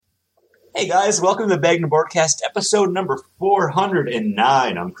Hey guys, welcome to the Bagged and Boardcast, episode number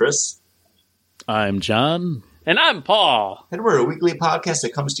 409. I'm Chris. I'm John. And I'm Paul. And we're a weekly podcast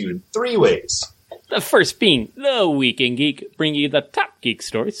that comes to you in three ways. The first being The Week in Geek, bringing you the top geek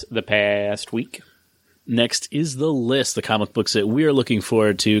stories of the past week. Next is the list, the comic books that we are looking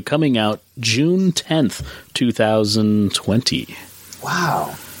forward to coming out June 10th, 2020.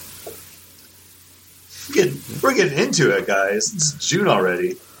 Wow. We're getting into it, guys. It's June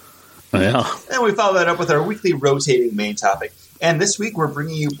already. Yeah. And we follow that up with our weekly rotating main topic. And this week we're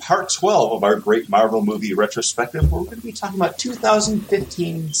bringing you part 12 of our great Marvel movie retrospective, where we're going to be talking about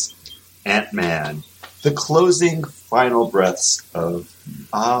 2015's Ant-Man, the closing final breaths of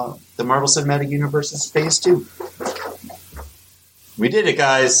the Marvel Cinematic Universe's Phase 2. We did it,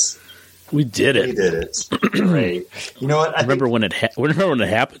 guys. We did it. We did it. Great. You know what? Remember when it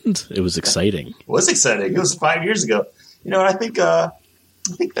happened? It was exciting. It was exciting. It was 5 years ago. You know what? I think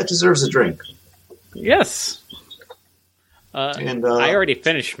that deserves a drink. Yes. And I already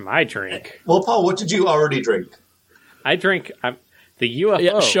finished my drink. Well, Paul, what did you already drink? I drank the UFO.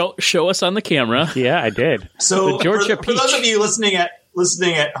 Yeah, show us on the camera. Yeah, I did. So the Georgia for those of you listening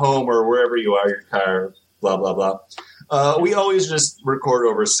at home or wherever you are, your car, blah, blah, blah, we always just record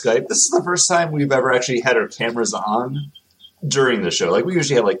over Skype. This is the first time we've ever actually had our cameras on during the show. Like, we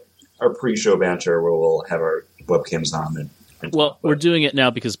usually have like our pre-show banter where we'll have our webcams on. Well, we're doing it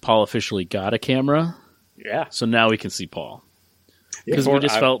now because Paul officially got a camera. Yeah. So now we can see Paul. Because we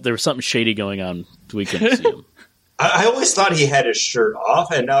just felt there was something shady going on. We couldn't see him. I always thought he had his shirt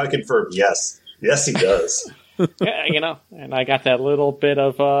off, and now I confirm, yes. Yes, he does. Yeah, and I got that little bit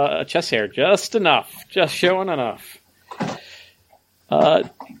of chest hair. Just enough. Just showing enough. I'm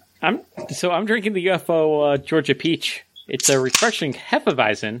drinking the UFO Georgia Peach. It's a refreshing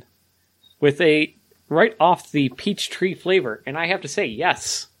Hefeweizen with a right off the peach tree flavor. And I have to say,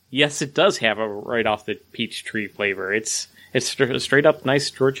 yes, it does have a right off the peach tree flavor. It's straight up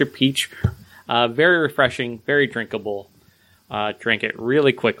nice Georgia peach. Very refreshing, very drinkable. Drank it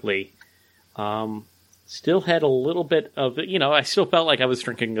really quickly. Still had a little bit of, I still felt like I was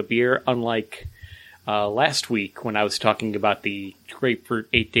drinking a beer, unlike last week when I was talking about the grapefruit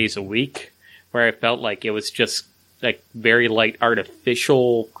 8 days a week, where I felt like it was just like very light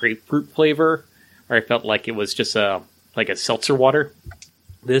artificial grapefruit flavor, or I felt like it was just like a seltzer water.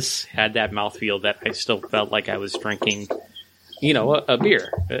 This had that mouthfeel that I still felt like I was drinking, a beer.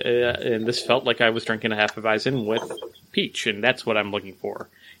 And this felt like I was drinking a Hefeweizen with peach, and that's what I'm looking for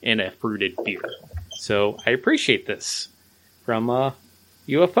in a fruited beer. So I appreciate this from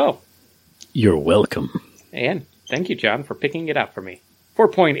UFO. You're welcome. And thank you, John, for picking it out for me.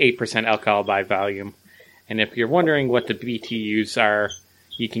 4.8% alcohol by volume. And if you're wondering what the BTUs are,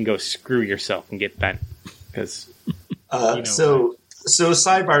 you can go screw yourself and get bent. Because So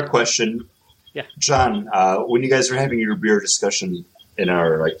sidebar question. Yeah. John, when you guys are having your beer discussion in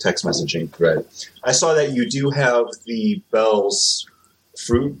our text messaging thread, I saw that you do have the Bell's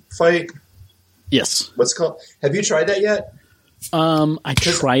Fruit Fight. Yes. What's it called? Have you tried that yet? I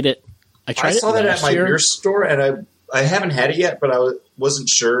tried it. I saw that at my beer store, and I haven't had it yet, but I wasn't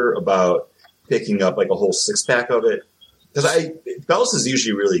sure about picking up a whole 6-pack of it. Because Bell's is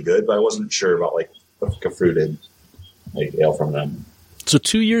usually really good, but I wasn't sure about a fruited ale from them. So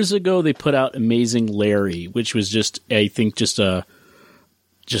 2 years ago, they put out Amazing Larry, which was just a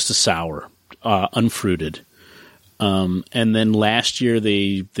sour, unfruited. And then last year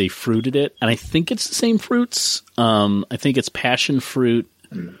they fruited it, and I think it's the same fruits. I think it's passion fruit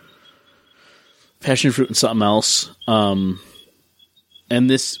and something else. And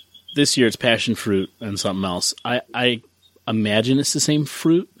this year it's passion fruit and something else. I imagine it's the same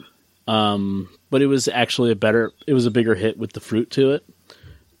fruit, but it was actually it was a bigger hit with the fruit to it.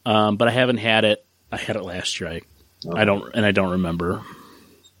 But I haven't had it. I had it last year. I don't remember.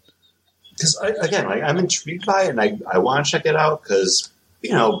 Because I'm intrigued by it, and I want to check it out because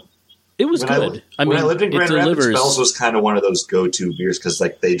it was good. When I lived in Grand Rapids, Bell's was kind of one of those go-to beers because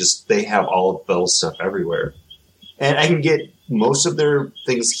they have all of Bell's stuff everywhere, and I can get most of their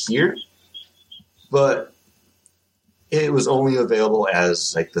things here, but it was only available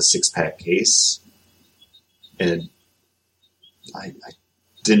as the 6-pack case, and I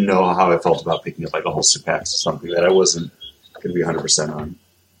didn't know how I felt about picking up a whole 6-pack of something that I wasn't going to be 100% on.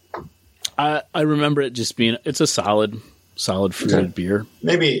 I remember it just being it's a solid fruited beer.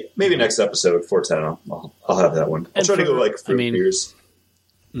 Maybe next episode 410 I'll have that one. I'll try to go fruit beers.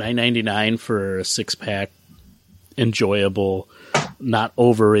 $9.99 for a 6-pack, enjoyable, not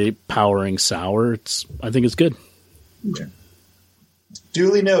overpowering sour. I think it's good. Okay.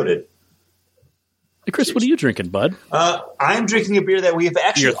 Duly noted. Hey, Chris, what are you drinking, bud? I'm drinking a beer that we have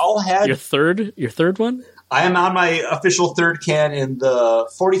actually all had. Your third one? I am on my official third can in the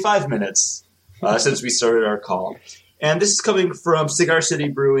 45 minutes since we started our call. And this is coming from Cigar City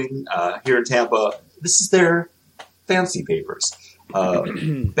Brewing here in Tampa. This is their Fancy Papers.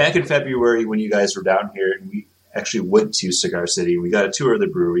 Back in February when you guys were down here, and we actually went to Cigar City, we got a tour of the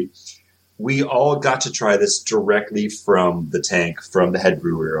brewery. We all got to try this directly from the tank, from the head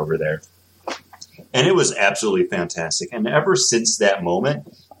brewer over there. And it was absolutely fantastic. And ever since that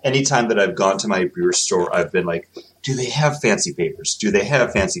moment, anytime that I've gone to my beer store, I've been like, do they have Fancy Papers? Do they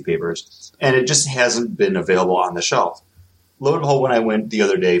have Fancy Papers? And it just hasn't been available on the shelf. Lo and behold, when I went the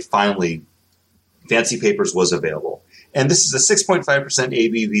other day, finally, Fancy Papers was available. And this is a 6.5%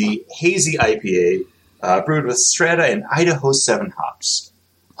 ABV hazy IPA brewed with Strata and Idaho 7 hops.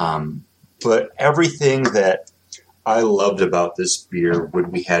 But everything that I loved about this beer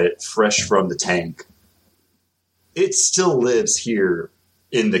when we had it fresh from the tank, it still lives here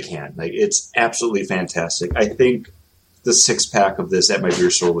in the can. Like, it's absolutely fantastic. I think the 6-pack of this at my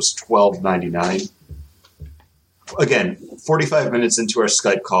beer store was $12.99. Again, 45 minutes into our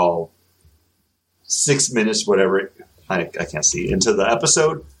Skype call, 6 minutes, whatever, I can't see, into the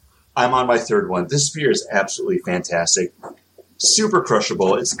episode, I'm on my third one. This beer is absolutely fantastic. Super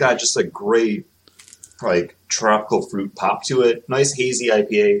crushable. It's got just a great, like, tropical fruit pop to it. Nice hazy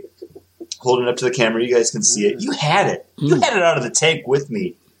IPA. Holding it up to the camera, you guys can see it. You had it. You had it out of the tank with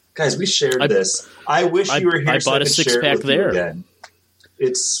me. Guys, we shared this. I wish you were here so I could share it with you again.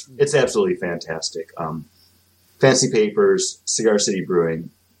 It's absolutely fantastic. Fancy Papers, Cigar City Brewing.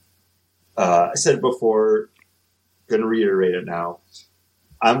 I said it before, going to reiterate it now.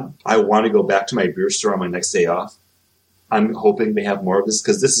 I want to go back to my beer store on my next day off. I'm hoping they have more of this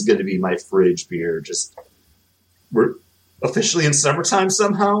because this is going to be my fridge beer. We're officially in summertime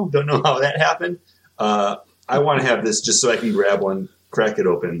somehow. Don't know how that happened. I want to have this just so I can grab one, crack it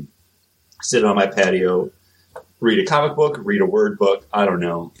open, sit on my patio, read a comic book, read a word book. I don't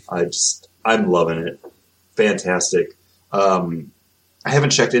know. I'm loving it. Fantastic. I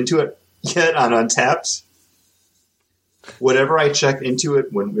haven't checked into it yet on Untappd. Whatever I checked into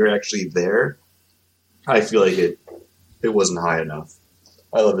it when we were actually there, I feel like it wasn't high enough.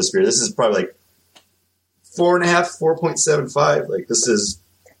 I love this beer. This is probably like 4.5, 4.75. Like this is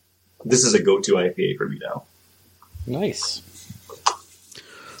a go-to IPA for me now. Nice.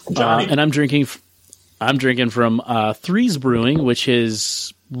 Johnny. And I'm drinking from Threes Brewing, which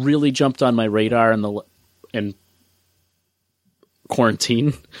has really jumped on my radar in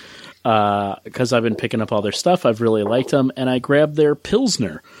quarantine because I've been picking up all their stuff. I've really liked them, and I grabbed their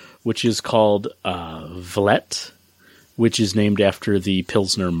Pilsner, which is called Vlet, which is named after the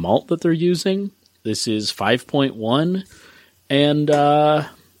Pilsner malt that they're using. This is 5.1, and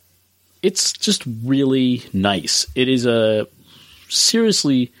it's just really nice. It is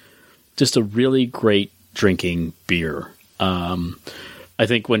seriously just a really great drinking beer. I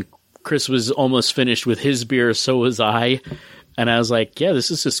think when Chris was almost finished with his beer, so was I. And I was like, yeah,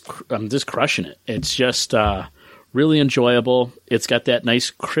 I'm just crushing it. It's just really enjoyable. It's got that nice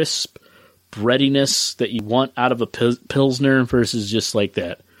crisp breadiness that you want out of a Pilsner versus just like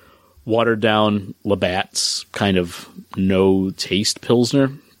that watered down Labatt's kind of no taste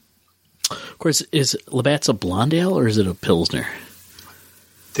Pilsner. Of course, is Labatt's a blonde ale or is it a Pilsner?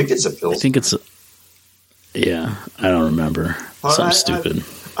 I think it's a Pilsner. I think it's yeah, I don't remember. Something stupid.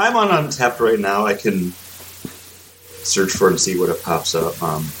 I'm on Untappd right now. I can search for it and see what it pops up.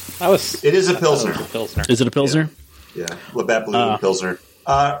 It is a Pilsner. Is it a Pilsner? Yeah. Labatt Blue Pilsner.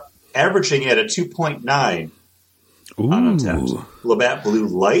 Averaging at a 2.9 on Untappd. Labatt Blue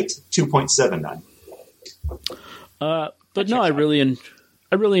Light, 2.79. But no, I really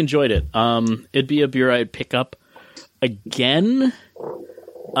enjoyed it. It'd be a beer I'd pick up again,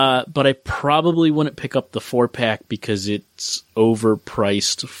 but I probably wouldn't pick up the 4-pack because it's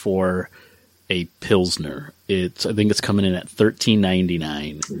overpriced for a Pilsner. I think it's coming in at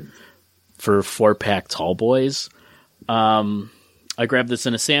 $13.99 for 4-pack tall boys. I grabbed this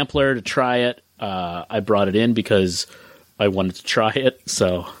in a sampler to try it. I brought it in because I wanted to try it,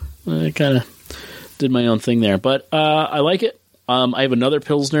 so I kind of did my own thing there. But I like it. I have another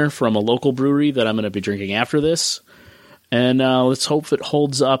Pilsner from a local brewery that I'm going to be drinking after this. And let's hope it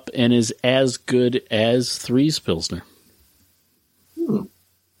holds up and is as good as Threes Pilsner.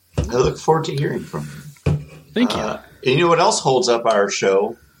 I look forward to hearing from you. Thank you. And you know what else holds up our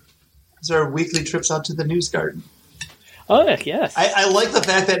show? Is our weekly trips out to the News Garden. Oh, yes. I like the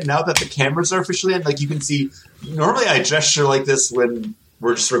fact that now that the cameras are officially in, like you can see, normally I gesture like this when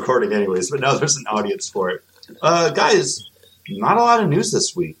we're just recording anyways, but now there's an audience for it. Guys, not a lot of news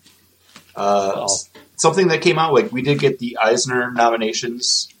this week. Something that came out, like we did get the Eisner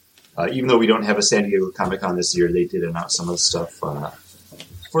nominations. Even though we don't have a San Diego Comic-Con this year, they did announce some of the stuff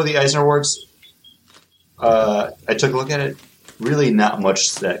for the Eisner Awards. I took a look at it. Really not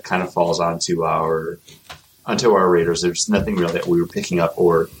much that kind of falls onto our radars. There's nothing really that we were picking up,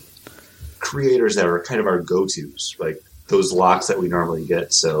 or creators that are kind of our go-tos, like those locks that we normally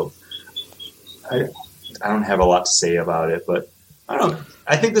get. So I don't have a lot to say about it, but I don't know.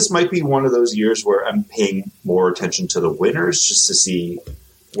 I think this might be one of those years where I'm paying more attention to the winners just to see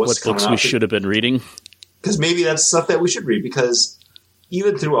what books we should have been reading. Because maybe that's stuff that we should read, because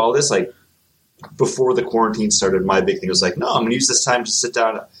even through all this, like before the quarantine started, my big thing was like, no, I'm going to use this time to sit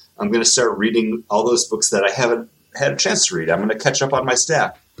down. I'm going to start reading all those books that I haven't had a chance to read. I'm going to catch up on my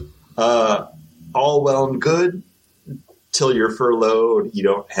stack. All well and good till you're furloughed. You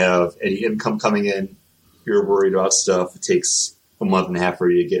don't have any income coming in. You're worried about stuff. It takes a month and a half for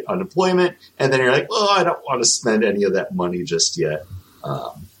you to get unemployment. And then you're like, well, I don't want to spend any of that money just yet.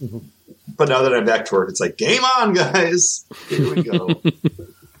 But now that I'm back to work, it's like, game on, guys. Here we go.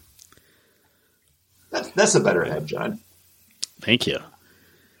 That's a better head, John. Thank you.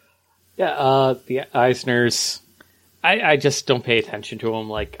 Yeah, the Eisners, I just don't pay attention to them.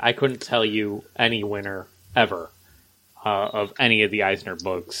 Like, I couldn't tell you any winner ever of any of the Eisner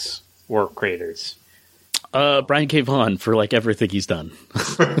books or creators. Brian K. Vaughan for like everything he's done.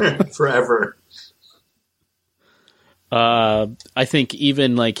 Forever. I think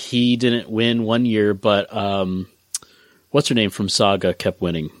even like he didn't win one year, but what's her name from Saga kept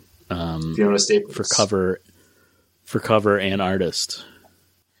winning. Fiona Staples for cover and artist,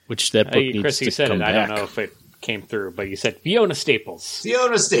 which that book needs Chris, to you said come it. back. I don't know if it came through, but you said Fiona Staples.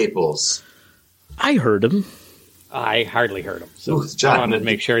 Fiona Staples. I heard him. I hardly heard him, so Ooh, John, I wanted to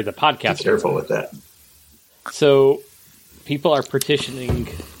make sure the podcast. Be careful with that. So, people are petitioning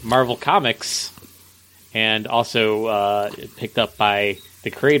Marvel Comics, and also picked up by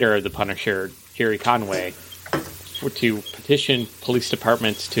the creator of the Punisher, Jerry Conway, to petition police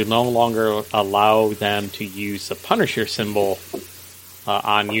departments to no longer allow them to use the Punisher symbol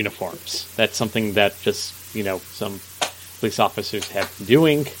on uniforms. That's something that just, some police officers have been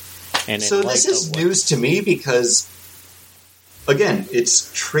doing. And so this is news to me because, again,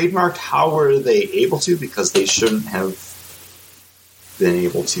 it's trademarked. How were they able to? Because they shouldn't have been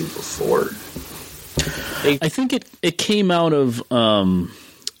able to before. I think it came out of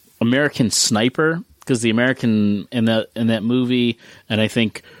American Sniper, because the American in that movie, and I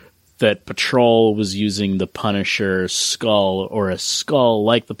think that Patrol was using the Punisher skull, or a skull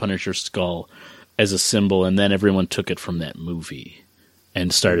like the Punisher skull, as a symbol, and then everyone took it from that movie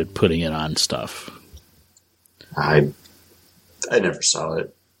and started putting it on stuff. I never saw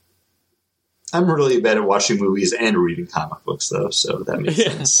it. I'm really bad at watching movies and reading comic books, though, so that makes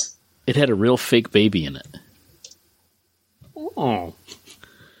sense. It had a real fake baby in it. Oh.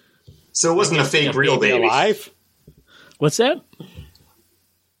 So it wasn't a fake real baby. Alive? What's that?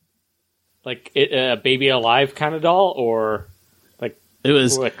 Like a baby alive kind of doll, or like it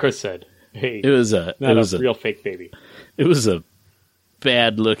was what Chris said? Hey, it was a real fake baby. It was a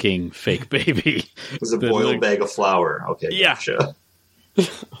bad looking fake baby. It was a boiled bag of flour. Okay, yeah. Gotcha.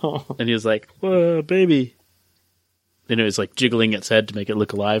 And he was like, "Whoa, baby!" Then it was like jiggling its head to make it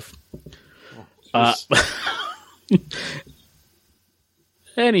look alive.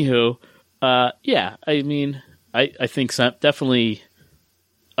 Anywho, yeah, I mean, I think definitely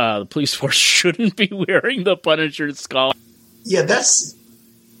the police force shouldn't be wearing the Punisher skull. Yeah, that's,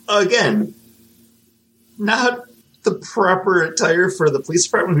 again, not the proper attire for the police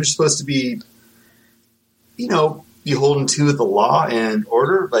department, who's supposed to be, beholden to the law and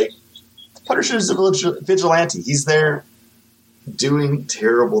order. Like, Punisher's a vigilante. He's there doing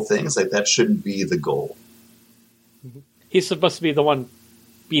terrible things. Like, that shouldn't be the goal. He's supposed to be the one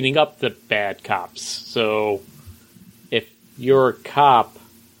beating up the bad cops. So if you're a cop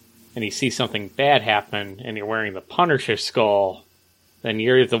and you see something bad happen and you're wearing the Punisher skull, then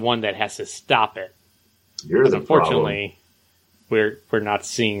you're the one that has to stop it. You're the Unfortunately, we're not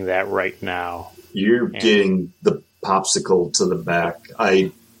seeing that right now. You're getting the popsicle to the back.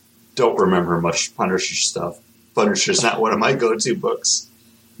 I don't remember much Punisher stuff. Punisher's not one of my go-to books.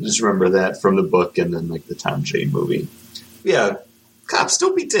 I just remember that from the book and then like the Tom Jane movie. Yeah, cops,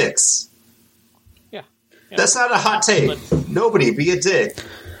 don't be dicks. Yeah. That's not a hot take. Nobody be a dick.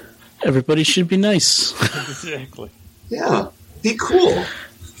 Everybody should be nice. Exactly. Yeah, be cool.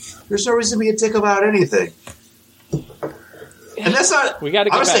 There's no reason to be a dick about anything. And that's not... We got to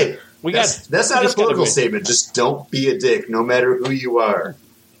get back. That's not a political statement. Just don't be a dick, no matter who you are.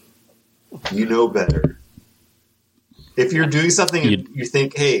 You know better. If you're doing something and you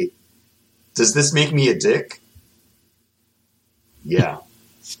think, hey, Does this make me a dick? Yeah.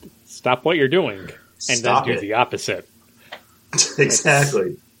 Stop what you're doing and Stop then do it. the opposite.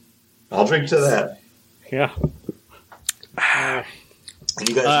 Exactly. I'll drink to that. Yeah. And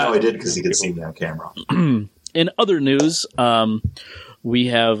you guys know I did because you could see me on camera. In other news, we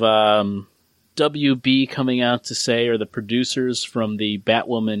have WB coming out to say, or the producers from the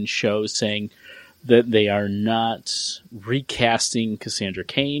Batwoman show saying that they are not recasting Cassandra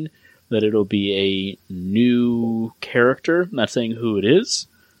Cain, that it'll be a new character. I'm not saying who it is.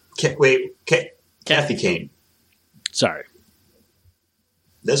 Kathy Kane. Sorry.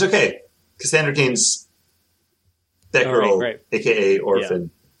 That's okay. Cassandra Cain's that girl, right. a.k.a.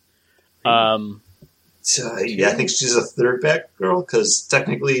 Orphan. Yeah. Yeah, I think she's a third Batgirl, because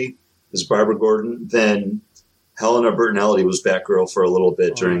technically there's Barbara Gordon. Then Helena Bertinelli was Batgirl for a little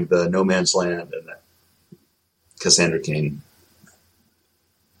bit during the No Man's Land, and then Cassandra Cain.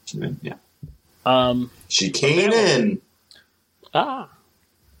 Yeah. She came in. I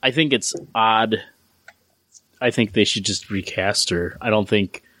think it's odd. I think they should just recast her. I don't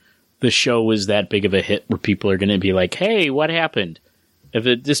think the show was that big of a hit where people are going to be like, hey, what happened? If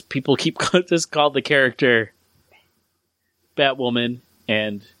it just people keep just called the character Batwoman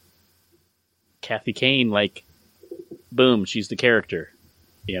and Kathy Kane, like, boom, she's the character.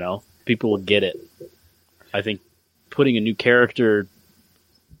 You know, people will get it. I think putting a new character,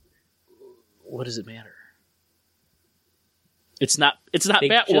 what does it matter? It's not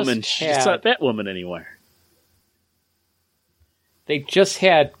Batwoman. It's not Batwoman anymore. They just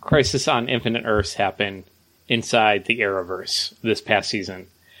had Crisis on Infinite Earths happen inside the Arrowverse this past season.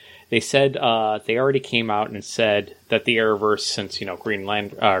 They said they already came out and said that the Arrowverse, since Green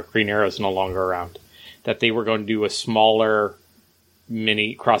Arrow is no longer around, that they were going to do a smaller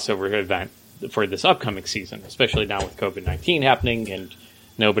mini crossover event for this upcoming season, especially now with COVID-19 happening and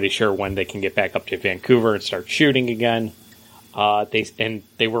nobody's sure when they can get back up to Vancouver and start shooting again.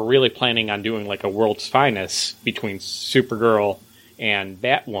 They were really planning on doing like a World's Finest between Supergirl and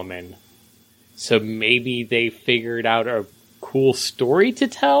Batwoman. So maybe they figured out a cool story to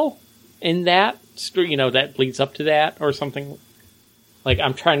tell in that, that leads up to that or something. Like,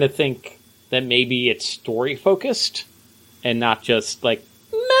 I'm trying to think that maybe it's story focused and not just like,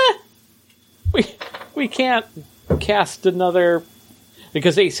 meh, we can't cast another,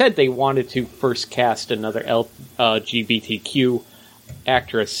 because they said they wanted to first cast another LGBTQ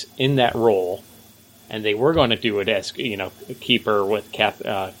actress in that role, and they were going to do it as keep her with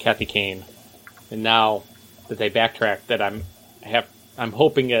Kathy Kane. And now that they backtracked, that I'm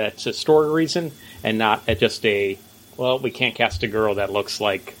hoping that it's a story reason and not just we can't cast a girl that looks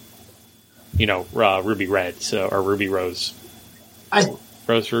like Ruby Red or Ruby Rose.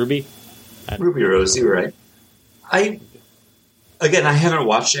 Rose Ruby. Ruby Rose, you're right. I haven't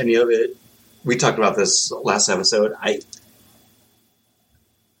watched any of it. We talked about this last episode. I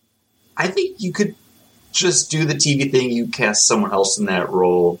think you could just do the TV thing. You cast someone else in that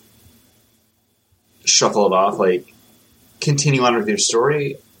role, shuffle it off, like continue on with your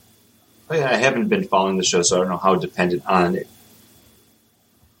story. I haven't been following the show, so I don't know how dependent on it.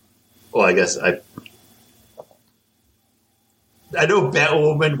 Well, I guess I know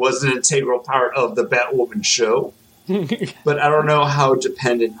Batwoman was an integral part of the Batwoman show. But I don't know how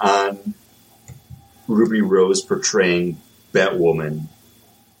dependent on Ruby Rose portraying Batwoman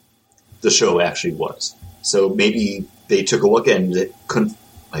the show actually was. So maybe they took a look and they couldn't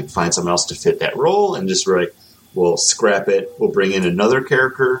find someone else to fit that role and just were like, we'll scrap it. We'll bring in another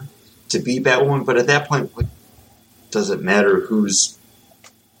character to be Batwoman. But at that point, what does it matter who's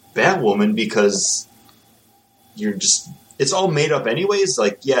Batwoman? Because it's all made up anyways.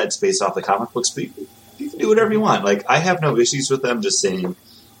 Like, yeah, it's based off the comic books, but you can do whatever you want. Like, I have no issues with them just saying,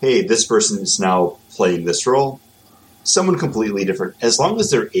 hey, this person is now playing this role. Someone completely different. As long as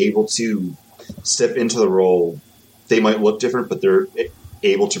they're able to step into the role, they might look different, but they're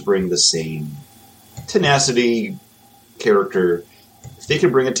able to bring the same tenacity, character. If they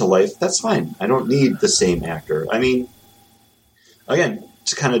can bring it to life, that's fine. I don't need the same actor. I mean, again,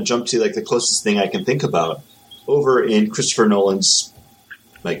 to kind of jump to the closest thing I can think about, over in Christopher Nolan's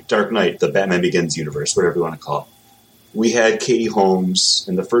Dark Knight, the Batman Begins universe, whatever you want to call it. We had Katie Holmes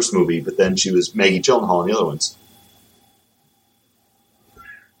in the first movie, but then she was Maggie Gyllenhaal in the other ones.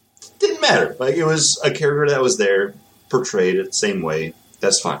 Didn't matter. It was a character that was there, portrayed it the same way.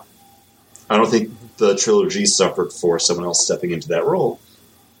 That's fine. I don't think the trilogy suffered for someone else stepping into that role.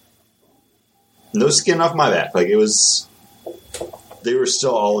 No skin off my back. They were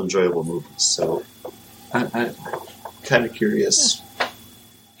still all enjoyable movies. So I'm kind of curious.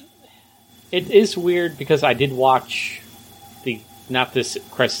 It is weird because I did watch the not this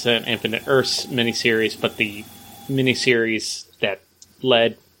Crisis on Infinite Earths miniseries, but the miniseries that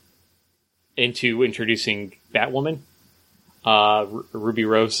led into introducing Batwoman, Ruby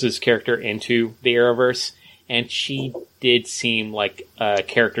Rose's character, into the Arrowverse, and she did seem like a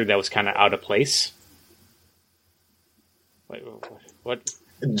character that was kind of out of place. Wait, what?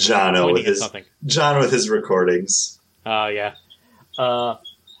 Jono with his recordings. Oh, yeah.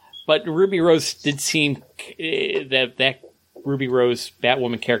 But Ruby Rose did seem... That Ruby Rose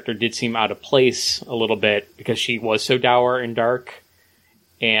Batwoman character did seem out of place a little bit because she was so dour and dark.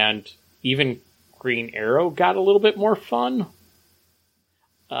 And even Green Arrow got a little bit more fun.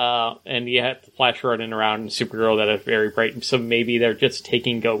 And you had the Flash running around and Supergirl that are very bright. So maybe they're just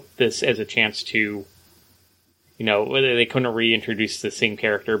taking this as a chance to... they couldn't reintroduce the same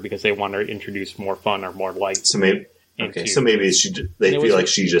character because they want to introduce more fun or more light. So maybe they feel like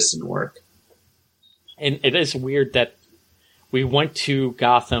she just didn't work. And it is weird that we went to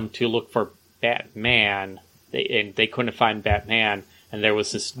Gotham to look for Batman, and they couldn't find Batman, and there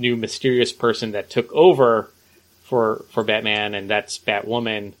was this new mysterious person that took over for Batman, and that's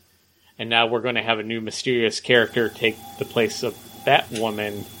Batwoman. And now we're going to have a new mysterious character take the place of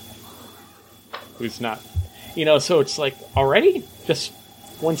Batwoman, who's not... so it's like, already? Just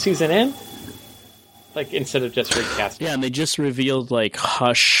one season in? Like, instead of just recasting. Yeah, and they just revealed, like,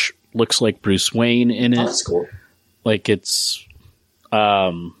 Hush looks like Bruce Wayne in it. Oh, that's cool. Like, it's...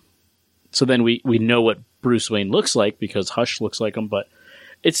 so then we know what Bruce Wayne looks like because Hush looks like him, but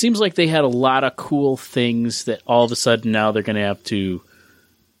it seems like they had a lot of cool things that all of a sudden now they're going to have to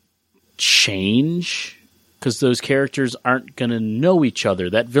change because those characters aren't going to know each other.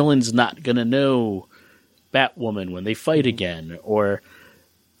 That villain's not going to know Batwoman when they fight again, or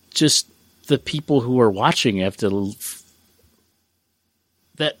just the people who are watching have to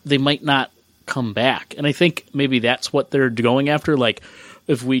that they might not come back. And I think maybe that's what they're going after. Like,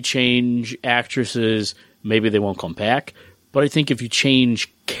 if we change actresses, maybe they won't come back. But I think if you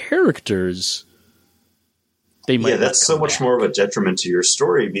change characters, they might. Yeah, that's so much more of a detriment to your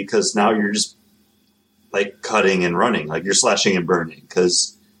story because now you're just like cutting and running, like you're slashing and burning.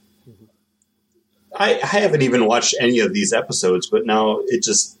 Because I haven't even watched any of these episodes, but now it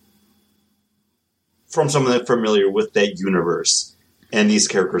just, from someone that's familiar with that universe and these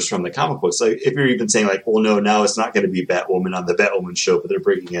characters from the comic books, like if you're even saying like, well, no, now it's not going to be Batwoman on the Batwoman show, but they're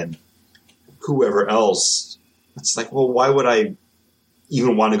bringing in whoever else. It's like, well, why would I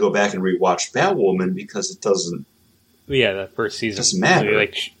even want to go back and rewatch Batwoman? Because it doesn't. Yeah, the first season doesn't matter.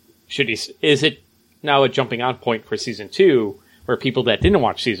 Like, is it now a jumping on point for season 2, where people that didn't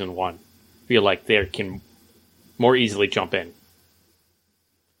watch season 1 feel like they can more easily jump in?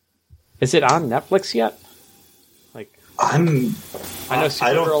 Is it on Netflix yet? Like, I know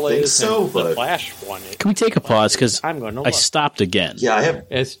Supergirl think is, so, and but the Flash one. Can we take a pause because I'm going to I stopped again? Yeah, I have.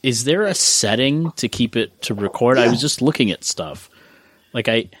 Is there a setting to keep it to record? Yeah. I was just looking at stuff. Like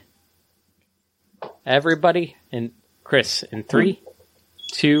everybody and Chris in 3,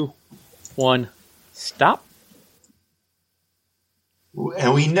 2, 1, stop.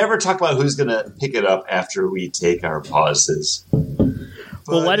 And we never talk about who's going to pick it up after we take our pauses.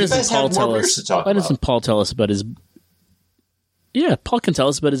 Well, why doesn't Paul tell us? Why doesn't Paul tell us about his? Yeah, Paul can tell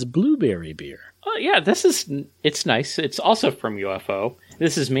us about his blueberry beer. Oh, yeah, it's nice. It's also from UFO.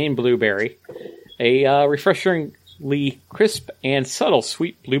 This is Maine Blueberry, a refreshingly crisp and subtle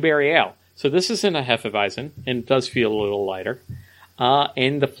sweet blueberry ale. So this isn't a Hefeweizen, and it does feel a little lighter.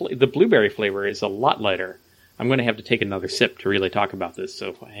 And the blueberry flavor is a lot lighter. I'm going to have to take another sip to really talk about this,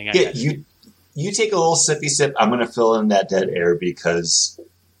 so hang on. Yeah, you take a little sippy sip. I'm going to fill in that dead air because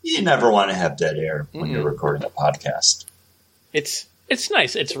you never want to have dead air when you're recording a podcast. It's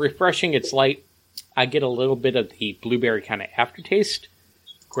nice. It's refreshing. It's light. I get a little bit of the blueberry kind of aftertaste.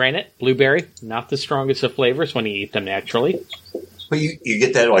 Granted, blueberry, not the strongest of flavors when you eat them naturally. But you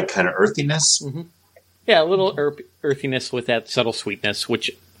get that like kind of earthiness? Mm-hmm. Yeah, a little earthiness with that subtle sweetness,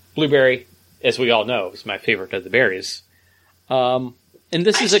 which blueberry, as we all know, is my favorite of the berries. And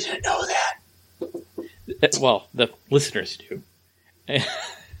this is didn't know that. Well, the listeners do.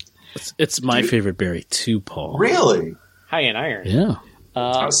 It's my favorite berry too, Paul. Really? High in iron.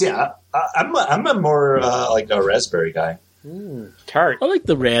 Yeah. See, I'm a more like a raspberry guy. Tart. I like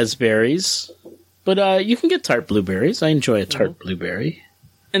the raspberries, but you can get tart blueberries. I enjoy a tart blueberry.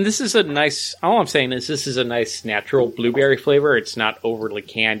 And this is a nice... All I'm saying is this is a nice natural blueberry flavor. It's not overly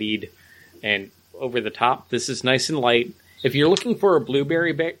candied and over the top. This is nice and light. If you're looking for a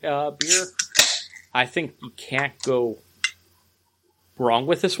blueberry beer, I think you can't go wrong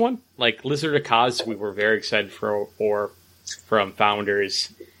with this one. Like Lizard of Cause, we were very excited for from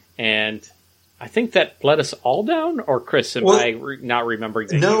Founders, and I think that let us all down, or Chris, am I not remembering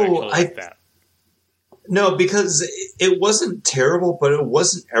that you actually like that? No, because it wasn't terrible, but it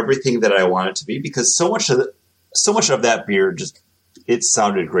wasn't everything that I wanted it to be, because so much of that beer it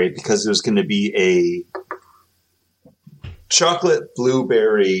sounded great because it was going to be a chocolate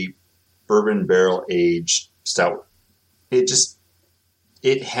blueberry bourbon barrel aged stout.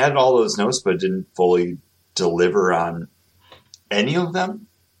 It had all those notes, but it didn't fully deliver on any of them.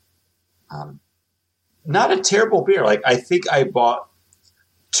 Not a terrible beer. Like, I think I bought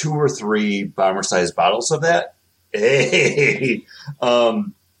 2 or 3 bomber-sized bottles of that. Hey! Oh,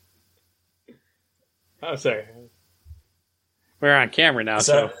 sorry. We're on camera now,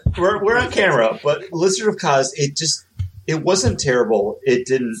 so. We're on camera, but Lizard of Kaz, it wasn't terrible. It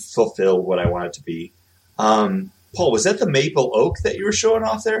didn't fulfill what I wanted it to be. Paul, was that the maple oak that you were showing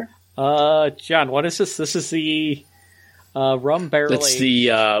off there? John, what is this? This is the rum barrel aged. That's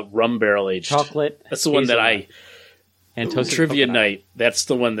the rum barrel aged chocolate. That's the one that and toasted trivia coconut. night. That's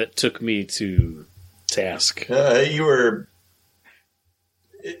the one that took me to task. You were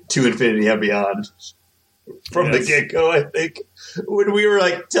to infinity and beyond from the get-go, I think. When we were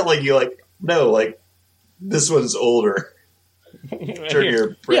telling you, no, this one's older. Turn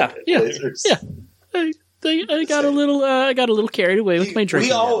your lasers. I got a little carried away with my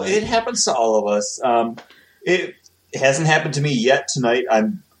drinking. It happens to all of us. It hasn't happened to me yet tonight.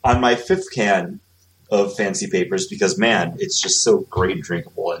 I'm on my 5th can of Fancy Papers because, man, it's just so great and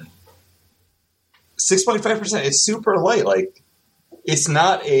drinkable. And 6.5%, it's super light. It's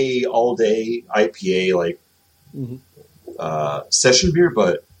not a all-day IPA, session beer,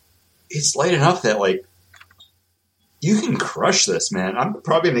 but it's light enough that, you can crush this, man. I'm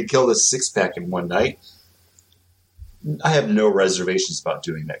probably going to kill this 6-pack in one night. I have no reservations about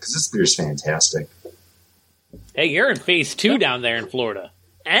doing that because this beer's fantastic. Hey, you're in phase 2 down there in Florida.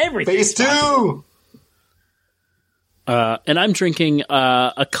 Everything. Phase 2! And I'm drinking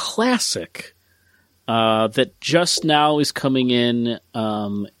a classic that just now is coming in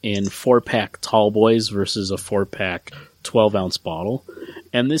 4-pack tall boys versus a 4-pack 12-ounce bottle.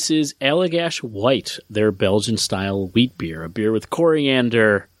 And this is Allagash White, their Belgian-style wheat beer, a beer with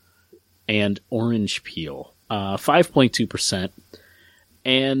coriander and orange peel. 5.2%.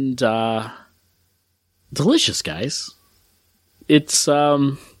 And delicious, guys. It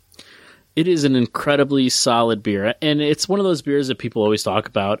is an incredibly solid beer, and it's one of those beers that people always talk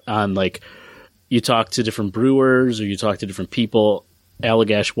about on, you talk to different brewers or you talk to different people.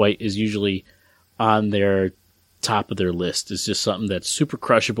 Allagash White is usually on their top of their list. It's just something that's super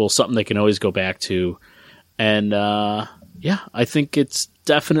crushable, something they can always go back to. And I think it's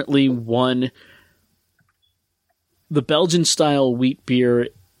definitely one. The Belgian style wheat beer,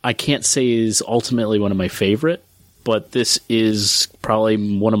 I can't say is ultimately one of my favorite, but this is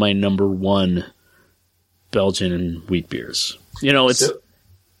probably one of my number 1 Belgian wheat beers. It's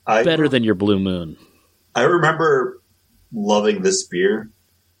better than your Blue Moon. I remember loving this beer.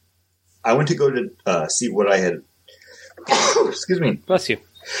 I went to go to see what I had. Excuse me. Bless you.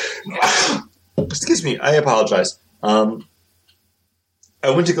 Excuse me. I apologize. I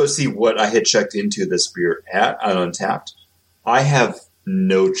went to go see what I had checked into this beer at on Untappd. I have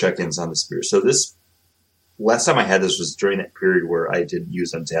no check-ins on this beer. So last time I had this was during that period where I didn't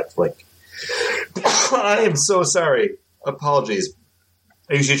use Untappd. I am so sorry. Apologies.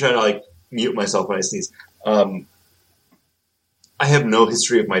 I usually try to mute myself when I sneeze. I have no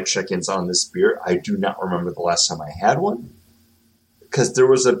history of my check-ins on this beer. I do not remember the last time I had one. Because there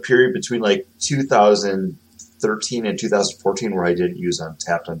was a period between 2013 and 2014 where I didn't use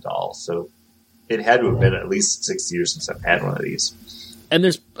Untappd at all. So it had to have been at least 6 years since I've had one of these.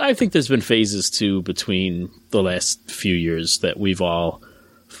 And I think there's been phases too between the last few years that we've all.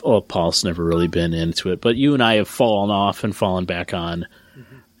 Paul's never really been into it, but you and I have fallen off and fallen back on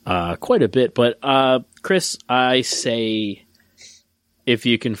quite a bit. But Chris, I say if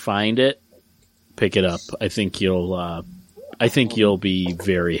you can find it, pick it up. I think you'll be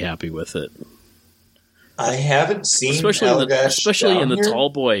very happy with it. I haven't seen especially in the here. tall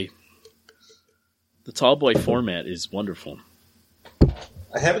boy. The tall boy format is wonderful.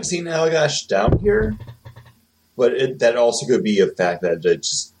 I haven't seen Allagash down here, but that also could be a fact that I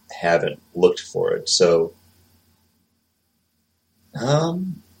just haven't looked for it. So,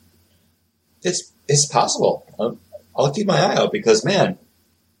 it's possible. I'll keep my eye out because, man,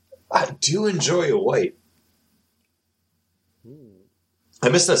 I do enjoy a white. I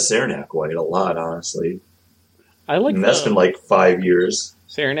miss that Saranac white a lot, honestly. I like and that's been 5 years.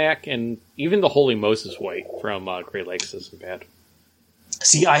 Saranac and even the Holy Moses white from Great Lakes isn't bad.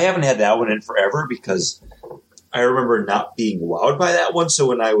 See, I haven't had that one in forever because I remember not being wowed by that one. So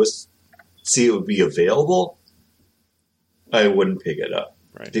when I was see it would be available, I wouldn't pick it up.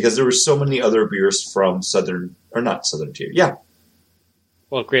 Right. Because there were so many other beers from not Southern Tier. Yeah.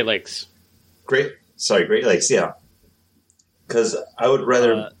 Well, Great Lakes. Great Lakes, yeah. Because I would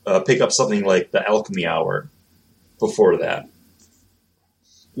rather pick up something like the Alchemy Hour before that.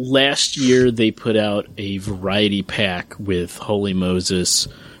 Last year, they put out a variety pack with Holy Moses.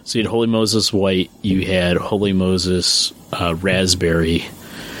 So you had Holy Moses White, you had Holy Moses Raspberry,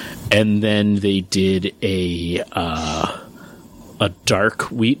 and then they did a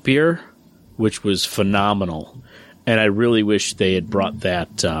dark wheat beer, which was phenomenal. And I really wish they had brought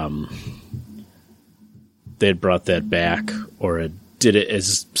that. They had brought that back, or did it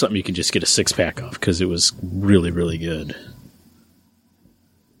as something you can just get a 6-pack of, because it was really, really good.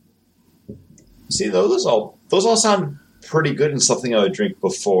 See, those all sound pretty good and something I would drink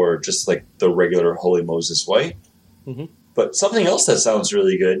before just like the regular Holy Moses White. Mm-hmm. But something else that sounds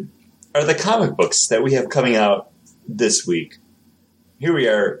really good are the comic books that we have coming out this week. Here we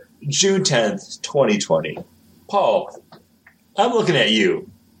are, June 10th, 2020. Paul, I'm looking at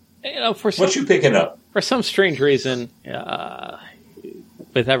you. What you picking up? For some strange reason,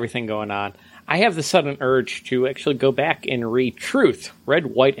 with everything going on, I have the sudden urge to actually go back and read Truth, Red,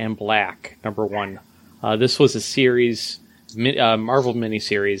 White, and Black, #1. This was a series, Marvel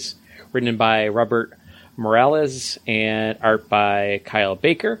miniseries, written by Robert Morales and art by Kyle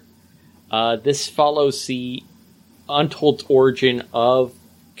Baker. This follows the untold origin of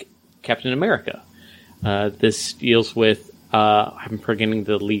Captain America. This deals with, I'm forgetting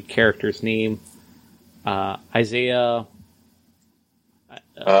the lead character's name, Isaiah...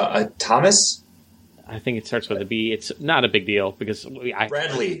 Thomas? I think it starts with a B. It's not a big deal because...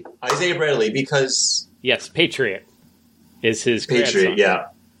 Bradley. Isaiah Bradley, because... Yes, Patriot is his Patriot,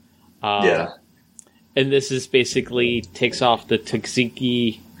 grandson. Yeah. Yeah. And this is basically takes off the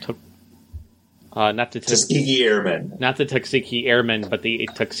Tuskegee... not the Tuskegee Airmen. Not the Tuskegee Airmen, but the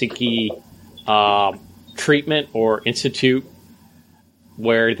Tuskegee treatment or institute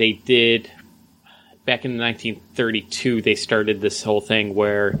where they did... Back in 1932, they started this whole thing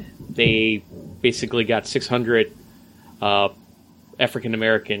where they basically got 600 African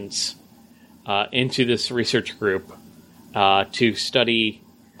Americans into this research group to study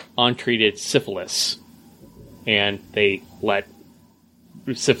untreated syphilis, and they let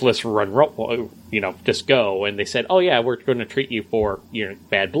syphilis just go. And they said, "Oh yeah, we're going to treat you for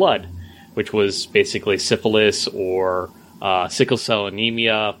bad blood," which was basically syphilis or sickle cell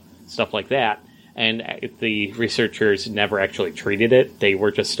anemia, stuff like that. And the researchers never actually treated it. They were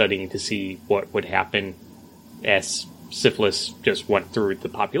just studying to see what would happen as syphilis just went through the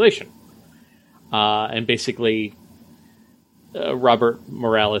population. And basically, Robert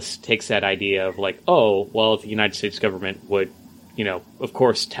Morales takes that idea of like, oh, well, if the United States government would, of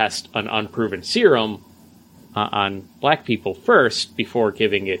course, test an unproven serum on black people first before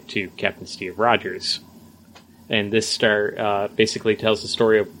giving it to Captain Steve Rogers. And this basically tells the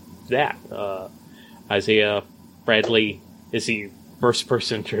story of that. Isaiah Bradley is the first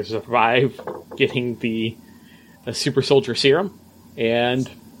person to survive getting the super soldier serum, and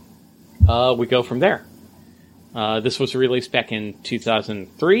we go from there. This was released back in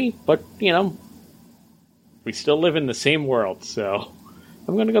 2003, but, we still live in the same world, so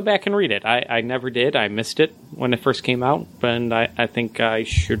I'm going to go back and read it. I never did. I missed it when it first came out, and I think I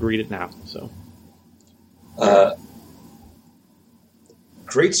should read it now. So.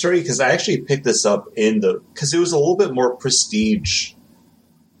 Great story, because I actually picked this up because it was a little bit more prestige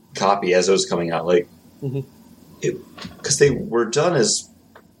copy as it was coming out. Like, because they were done as,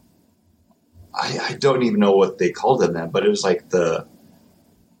 I don't even know what they called them then, but it was like the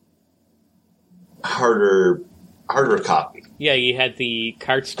harder copy. Yeah, you had the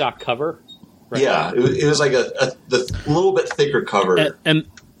cardstock cover. Right? Yeah, it was like the little bit thicker cover, and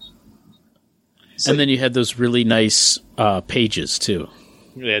then you had those really nice pages too.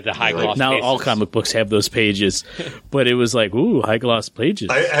 Yeah, the high gloss. Now all comic books have those pages, but it was like, ooh, high gloss pages.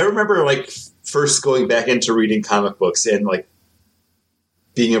 I remember like first going back into reading comic books and like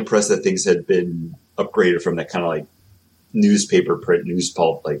being impressed that things had been upgraded from that kind of like newspaper print, news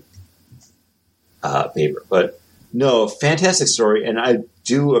pulp like paper. But no, fantastic story, and I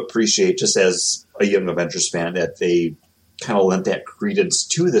do appreciate, just as a Young Avengers fan, that they kind of lent that credence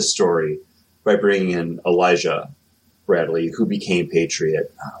to the story by bringing in Elijah Bradley, who became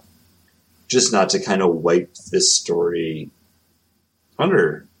Patriot, just not to kind of wipe this story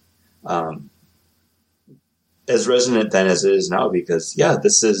under as resonant then as it is now, because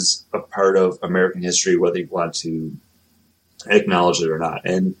this is a part of American history, whether you want to acknowledge it or not.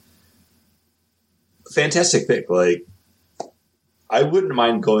 And fantastic pick. Like, I wouldn't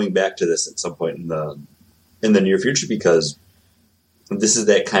mind going back to this at some point in the near future, because this is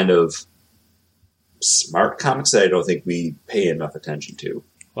that kind of smart comics that I don't think we pay enough attention to.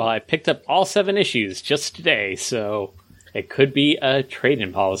 Well, I picked up all 7 issues just today, so it could be a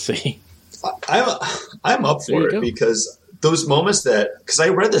trade-in policy. I'm up for it, because those moments because I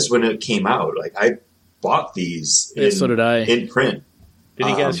read this when it came out, like I bought these so did I. in print. Did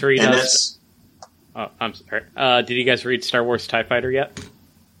you guys read I'm sorry. Did you guys read Star Wars TIE Fighter yet?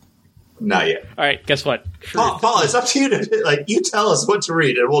 Not yet. All right, guess what? Paul, it's up to you to you tell us what to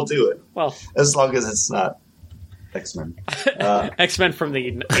read and we'll do it. Well, as long as it's not X-Men. X-Men from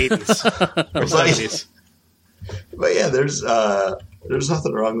the 80s or 70s. But yeah, there's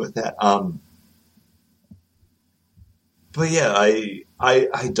nothing wrong with that. But yeah,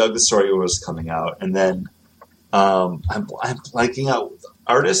 I dug the story when it was coming out, and then I'm blanking out.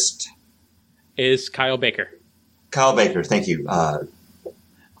 Artist is Kyle Baker. Kyle Baker, thank you.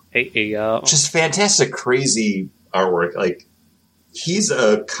 Just fantastic, crazy artwork. Like, he's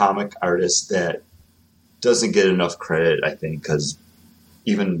a comic artist that doesn't get enough credit, I think, because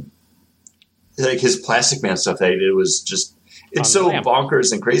even like his Plastic Man stuff, it was just so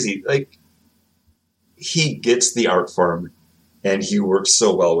bonkers and crazy. Like, he gets the art form, and he works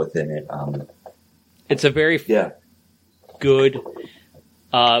so well within it. It's a very good,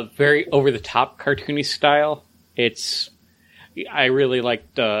 very over the top cartoony style. I really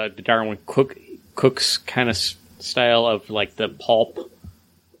like the Darwin Cook's kind of style of like the pulp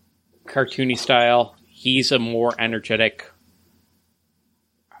cartoony style. He's a more energetic,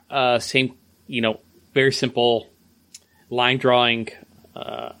 very simple line drawing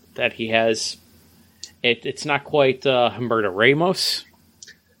that he has. It's not quite Humberto Ramos.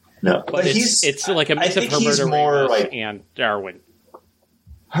 No, but it's like a mix of Humberto Ramos and Darwin.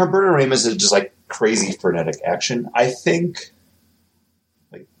 Humberto Ramos is just like crazy frenetic action. I think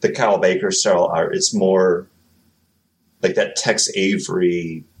like the Kyle Baker style art is more like that Tex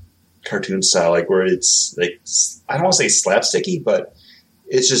Avery cartoon style, like where it's like, I don't want to say slapsticky, but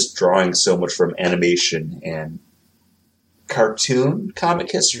it's just drawing so much from animation and cartoon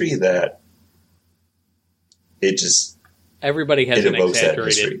comic history that it just everybody has an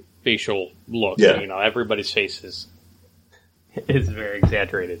exaggerated facial look. Yeah. Everybody's face is very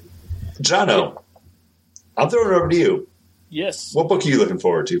exaggerated. Jono, I'm throwing it over to you. Yes. What book are you looking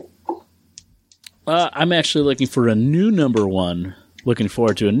forward to? I'm actually looking for a new number one. Looking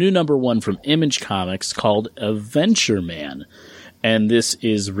forward to a new number one from Image Comics called Adventure Man. And this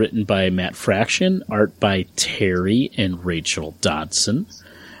is written by Matt Fraction, art by Terry and Rachel Dodson.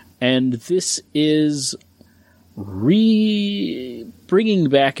 And this is bringing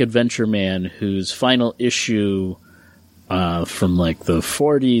back Adventure Man, whose final issue from like the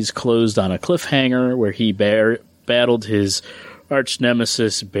 40s closed on a cliffhanger where he battled his arch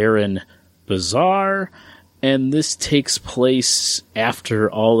nemesis Baron Bazaar. And this takes place after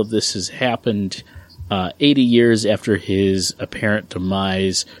all of this has happened, 80 years after his apparent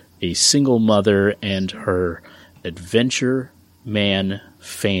demise. A single mother and her Adventure Man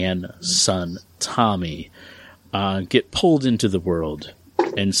fan son, Tommy, get pulled into the world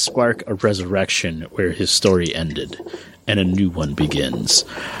and spark a resurrection where his story ended and a new one begins.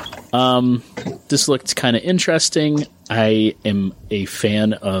 This looked kind of interesting. I am a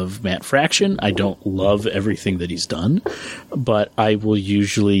fan of Matt Fraction. I don't love everything that he's done, but I will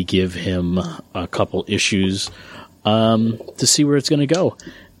usually give him a couple issues to see where it's going to go.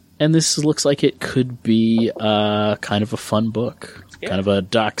 And this looks like it could be kind of a fun book, kind of a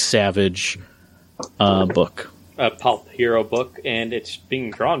Doc Savage book. A pulp hero book, and it's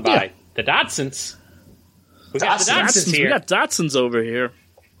being drawn by the Dodsons. We got the Dodsons here. We got Dodsons over here.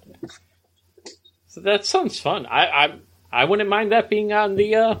 So that sounds fun. I wouldn't mind that being on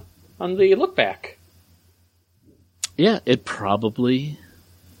the look back. Yeah, it probably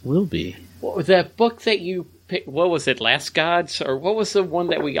will be. What was that book that you picked? What was it, Last Gods? Or what was the one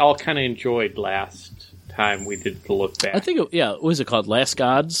that we all kind of enjoyed last time we did the look back? I think, what was it called? Last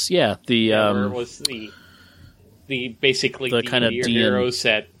Gods? Yeah. Where was the basically the kind of heroes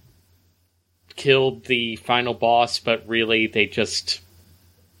that killed the final boss, but really they just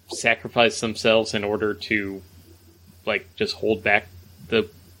sacrificed themselves in order to just hold back the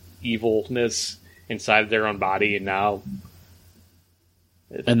evilness inside their own body, and now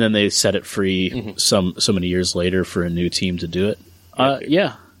then they set it free so many years later for a new team to do it.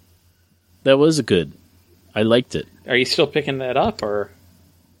 Yeah, that was good. I liked it. Are you still picking that up, or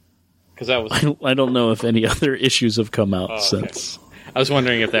because I don't know if any other issues have come out since. I was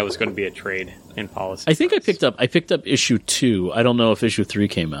wondering if that was going to be a trade in policy. I think I picked up issue 2. I don't know if issue 3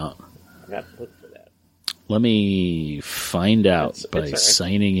 came out. I got to look for that. Let me find out It's by all right.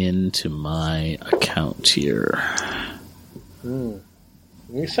 signing into my account here. You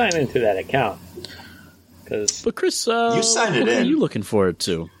sign into that account. But Chris, You signed it what are in. you looking forward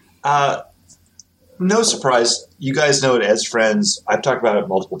to? No surprise. You guys know it as friends. I've talked about it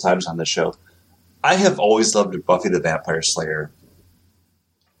multiple times on this show. I have always loved Buffy the Vampire Slayer.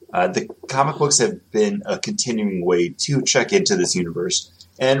 The comic books have been a continuing way to check into this universe.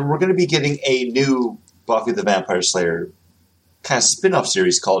 And we're going to be getting a new Buffy the Vampire Slayer kind of spin-off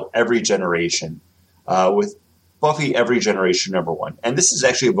series called Every Generation, with Buffy Every Generation #1. And this is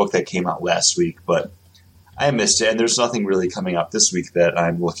actually a book that came out last week, but I missed it, and there's nothing really coming up this week that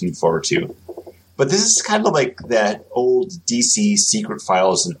I'm looking forward to. But this is kind of like that old DC Secret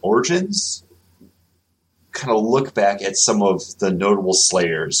Files and Origins kind of look back at some of the notable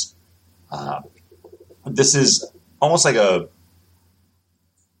Slayers. This is almost like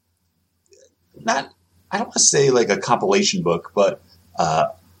I don't want to say like a compilation book, but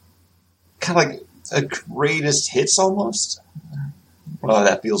kind of like a greatest hits almost. Well,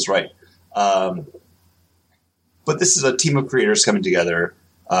 that feels right. But this is a team of creators coming together,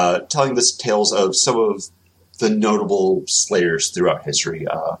 telling the tales of some of the notable Slayers throughout history.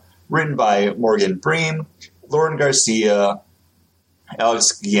 Written by Morgan Bream, Lauren Garcia,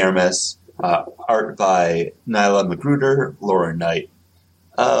 Alex Guillermes, art by Nyla Magruder, Lauren Knight.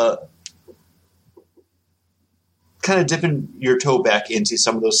 Kind of dipping your toe back into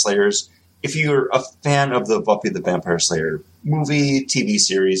some of those Slayers. If you're a fan of the Buffy the Vampire Slayer movie, TV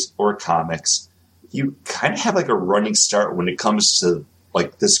series, or comics, you kind of have like a running start when it comes to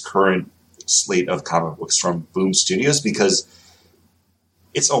like this current slate of comic books from Boom Studios, because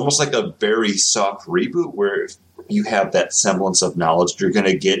it's almost like a very soft reboot where if you have that semblance of knowledge, you're going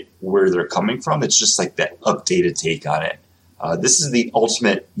to get where they're coming from. It's just like that updated take on it. This is the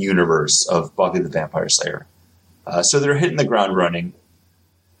ultimate universe of Buffy the Vampire Slayer. So they're hitting the ground running.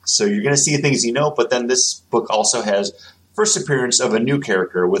 So you're going to see things you know, but then this book also has first appearance of a new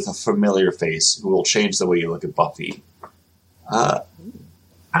character with a familiar face who will change the way you look at Buffy. I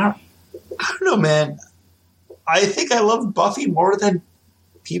don't know, man. I think I love Buffy more than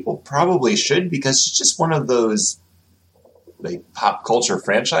people probably should, because it's just one of those like pop culture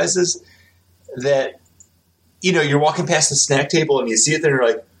franchises that, you know, you're walking past the snack table and you see it there and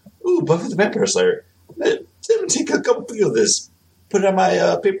you're like, ooh, Buffy the Vampire Slayer. Let me take a couple of this. Put it on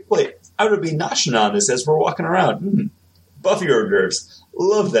my paper plate. I'm going to be noshing on this as we're walking around. Buffy hors d'oeuvres.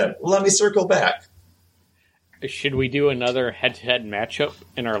 Love them. Let me circle back. Should we do another head-to-head matchup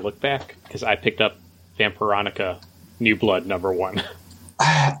in our look back? Because I picked up Vampironica New Blood #1.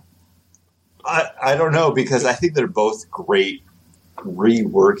 I don't know, because I think they're both great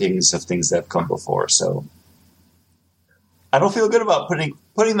reworkings of things that have come before. So I don't feel good about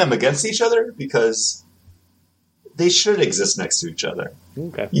putting them against each other, because they should exist next to each other.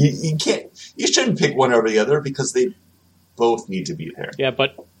 Okay. You shouldn't pick one over the other, because they both need to be there. Yeah,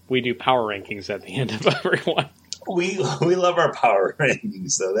 but we do power rankings at the end of every one. We love our power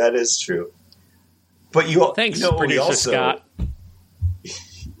rankings, though. That is true. But thanks, you know, producer Scott.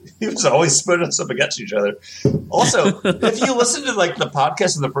 He was always putting us up against each other. Also, if you listen to like the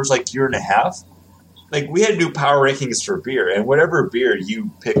podcast in the first like year and a half, like we had to do power rankings for beer, and whatever beer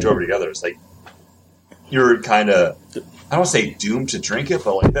you picked over the others, like you're kind of, I don't want to say doomed to drink it,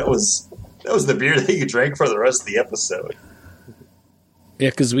 but like that was the beer that you drank for the rest of the episode. Yeah,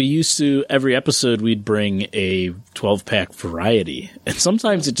 because we used to, every episode, we'd bring a 12-pack variety. And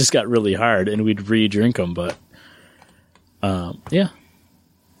sometimes it just got really hard, and we'd re-drink them. But, yeah.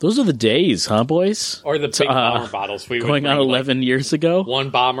 Those are the days, huh, boys? Or the big bomber bottles. We going on 11 years ago?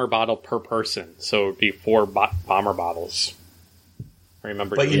 One bomber bottle per person. So it would be 4 bomber bottles.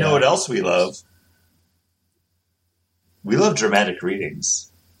 Remember? But you know what else we love? We love dramatic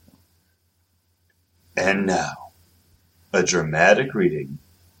readings. And now, a dramatic reading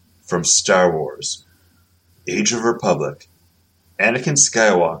from Star Wars, Age of Republic, Anakin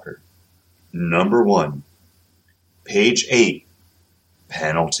Skywalker, #1, page 8,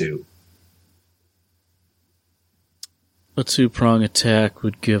 panel 2. A 2-prong attack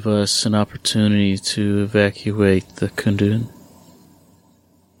would give us an opportunity to evacuate the Kundun.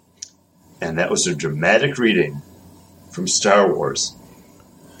 And that was a dramatic reading from Star Wars,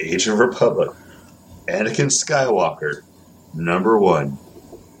 Age of Republic, Anakin Skywalker, #1,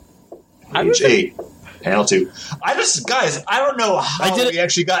 page 8, panel 2. Guys, I don't know how we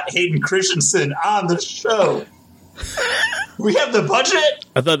actually got Hayden Christensen on the show. We have the budget.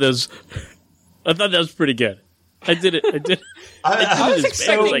 I thought that was pretty good. I did it. I did it as fast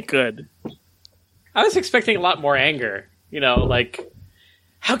as I could. I was expecting a lot more anger. You know, like,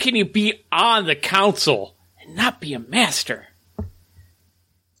 how can you be on the council not be a master?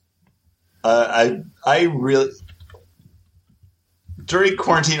 I really during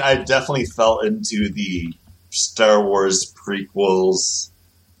quarantine, I definitely fell into the Star Wars prequels,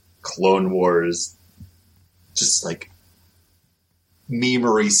 Clone Wars, just like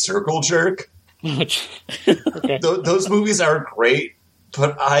memery circle jerk. Okay. Those movies are great,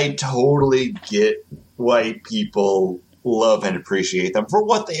 but I totally get why people love and appreciate them for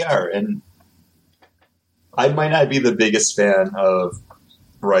what they are. And I might not be the biggest fan of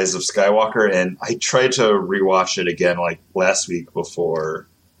Rise of Skywalker, and I tried to rewatch it again like last week before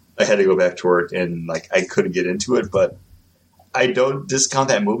I had to go back to work, and like I couldn't get into it. But I don't discount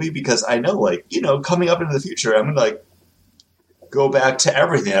that movie because I know, like, you know, coming up into the future, I'm gonna like go back to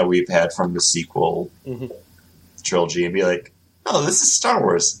everything that we've had from the sequel trilogy and be like, oh, this is Star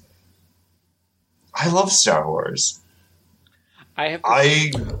Wars. I love Star Wars. I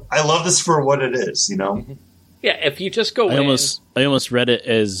love this for what it is, you know. Yeah, if you just go I almost read it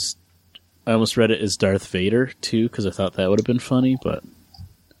as Darth Vader too, because I thought that would have been funny, but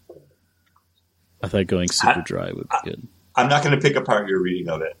I thought going super dry would be good. I'm not going to pick apart your reading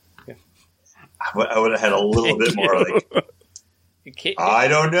of it. Yeah. I would have had a little bit more like, I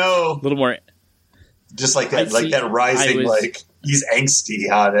don't know, a little more, just like that, that rising, like he's angsty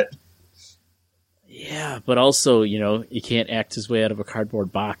on it. Yeah, but also, you know, you can't act his way out of a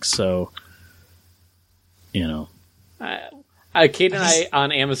cardboard box, so. You know, Kate and I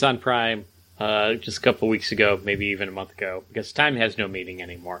on Amazon Prime just a couple weeks ago, maybe even a month ago, because time has no meaning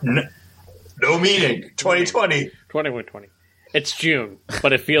anymore. No meaning. 2020. 2120. It's June,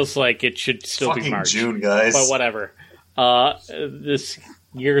 but it feels like it should still be March. June, guys. But whatever. This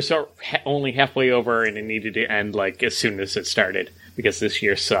year's only halfway over, and it needed to end like as soon as it started, because this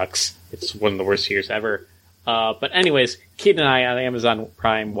year sucks. It's one of the worst years ever. But anyways, Kate and I on Amazon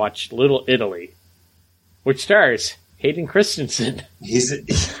Prime watched Little Italy, which stars Hayden Christensen.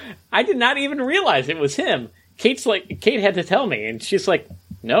 I did not even realize it was him. Kate had to tell me, and she's like,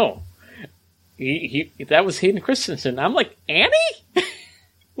 "No, that was Hayden Christensen." I'm like, Annie,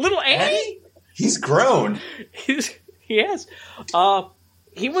 little Annie. He's grown. He has.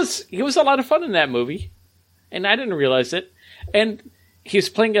 He was a lot of fun in that movie, and I didn't realize it. And he's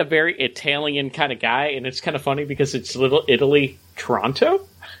playing a very Italian kind of guy, and it's kind of funny because it's Little Italy, Toronto.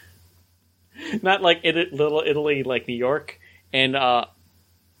 Not like Little Italy, like New York, and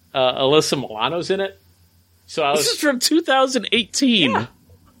Alyssa Milano's in it. So this is from 2018.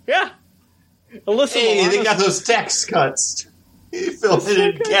 Yeah. Alyssa Milano. They got those tax cuts. He filmed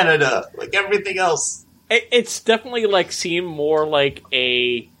it in Canada, like everything else. It's definitely like seemed more like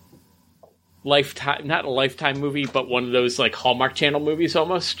a Lifetime, not a Lifetime movie, but one of those like Hallmark Channel movies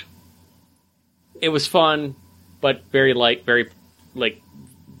almost. It was fun, but very light, very like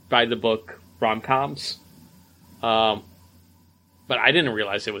by the book rom-coms. But I didn't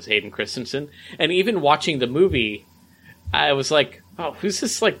realize it was Hayden Christensen. And even watching the movie, I was like, oh, who's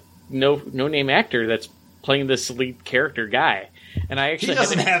this like no-name actor that's playing this lead character guy? And I actually he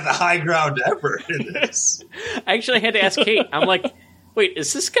doesn't have the high ground ever in this. I actually had to ask Kate. I'm like, wait,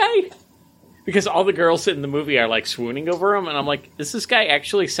 is this guy? Because all the girls in the movie are like swooning over him, and I'm like, is this guy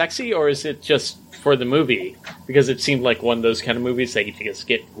actually sexy, or is it just for the movie? Because it seemed like one of those kind of movies they could just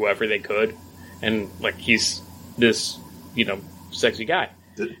get whoever they could, and like he's this, you know, sexy guy.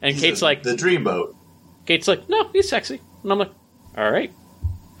 And Kate's like, the dreamboat. Kate's like, no, he's sexy, and I'm like, all right,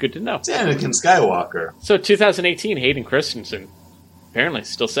 good to know. It's Anakin Skywalker. So 2018, Hayden Christensen, apparently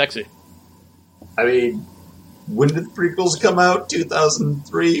still sexy. I mean, when did the prequels come out?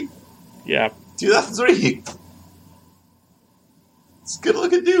 2003. Yeah. 2003. It's a good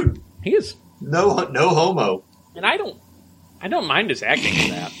looking dude. He is. No homo. And I don't mind his acting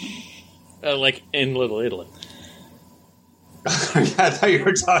in that. Like in Little Italy. I thought you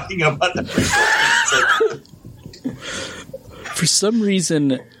were talking about the prequel. For some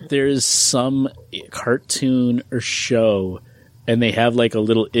reason, there's some cartoon or show, and they have like a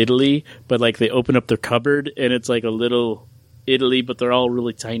Little Italy, but like they open up their cupboard, and it's like a little Italy, but they're all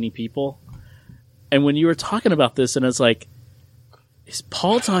really tiny people. And when you were talking about this, and I was like, is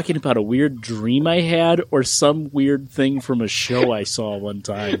Paul talking about a weird dream I had or some weird thing from a show I saw one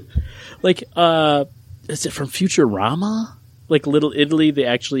time? Like, is it from Futurama? Like Little Italy, they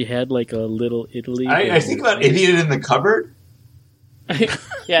actually had like a Little Italy. I think about Indian in the Cupboard.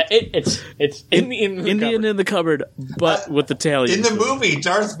 Yeah, it's Indian in the cupboard, but with Italian. In the movie,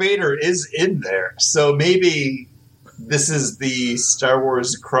 Darth Vader is in there, so maybe this is the Star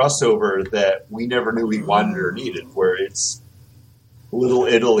Wars crossover that we never knew we wanted or needed, where it's Little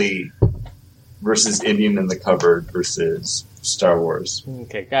Italy versus Indian in the Cupboard versus Star Wars.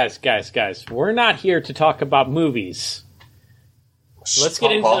 Okay, guys. We're not here to talk about movies. Let's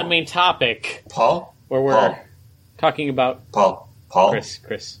get into the main topic. Paul? Where we're talking about... Paul?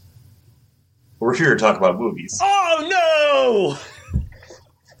 Chris. We're here to talk about movies. Oh, no!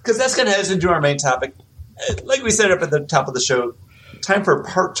 Because that's going to head us into our main topic. Like we said up at the top of the show, time for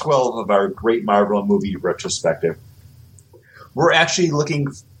part 12 of our great Marvel movie retrospective. We're actually looking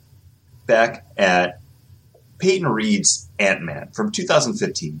back at Peyton Reed's Ant-Man from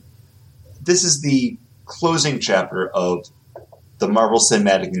 2015. This is the closing chapter of the Marvel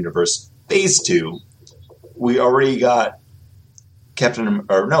Cinematic Universe Phase 2. We already got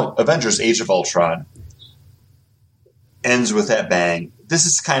Avengers Age of Ultron. Ends with that bang. This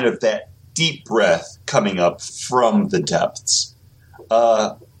is kind of that deep breath coming up from the depths.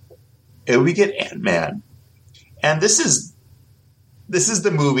 And we get Ant-Man. And this is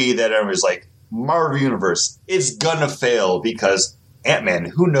the movie that I was like, Marvel Universe is gonna fail because Ant-Man,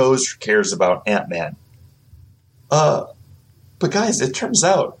 who knows, cares about Ant-Man. But guys, it turns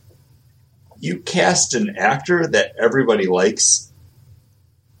out you cast an actor that everybody likes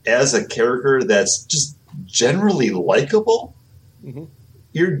as a character that's just generally likable,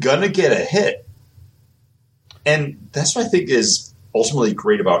 you're gonna get a hit. And that's what I think is ultimately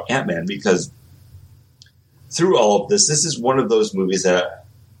great about Ant-Man, because through all of this is one of those movies that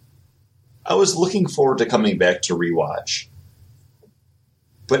I was looking forward to coming back to rewatch.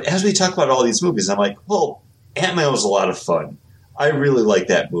 But as we talk about all these movies, I'm like, well, Ant-Man was a lot of fun. I really like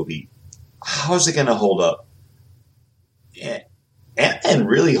that movie. How's it going to hold up? Ant-Man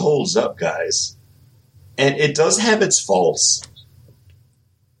really holds up, guys. And it does have its faults.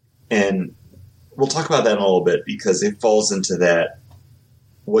 And we'll talk about that in a little bit, because it falls into that,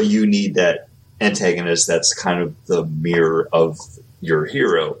 well, you need that antagonist that's kind of the mirror of your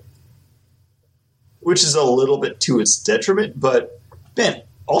hero. Which is a little bit to its detriment, but, man,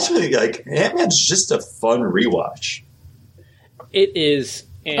 ultimately, like, Ant-Man's just a fun rewatch. It is.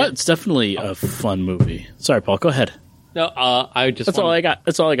 It's definitely a fun movie. Sorry, Paul, go ahead. No, That's all I got.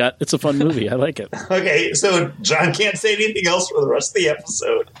 It's a fun movie. I like it. Okay, so John can't say anything else for the rest of the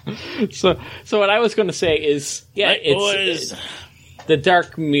episode. So what I was going to say is, it's the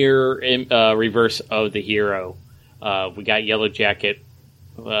dark mirror reverse of the hero. We got Yellow Jacket.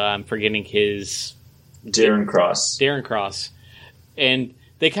 I'm forgetting his... Darren Cross. And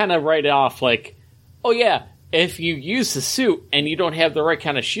they kind of write it off like, oh yeah, if you use the suit and you don't have the right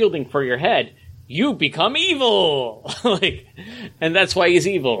kind of shielding for your head, you become evil. And that's why he's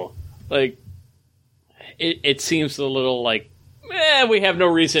evil. Like, it seems a little like, we have no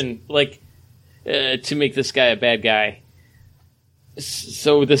reason, to make this guy a bad guy.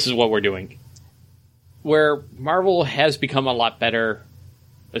 So this is what we're doing. Where Marvel has become a lot better,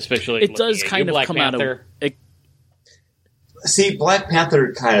 especially it does kind of Black come Panther. out of. See, Black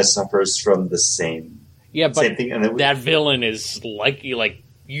Panther kind of suffers from the same. Yeah, but same thing. And that villain is like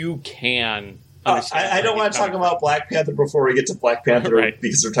you can. I don't want to talk about Black Panther before we get to Black Panther, right,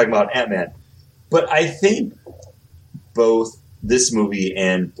 because we're talking about Ant-Man. But I think both this movie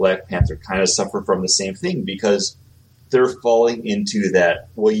and Black Panther kind of suffer from the same thing, because they're falling into that,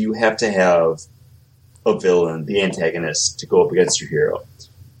 well, you have to have a villain, the antagonist, to go up against your hero.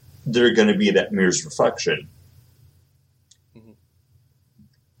 They're going to be that mirror's reflection. Mm-hmm.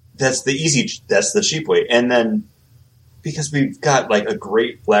 That's the cheap way. And then, because we've got like a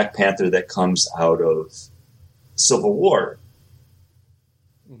great Black Panther that comes out of Civil War,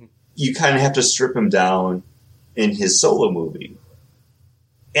 you kind of have to strip him down in his solo movie.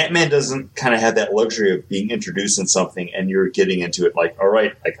 Ant-Man doesn't kind of have that luxury of being introduced in something and you're getting into it like, all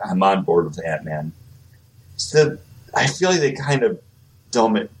right, like I'm on board with Ant-Man. So I feel like they kind of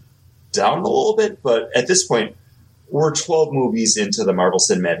dumb it down a little bit, but at this point, we're 12 movies into the Marvel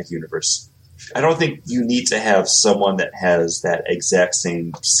Cinematic Universe. I don't think you need to have someone that has that exact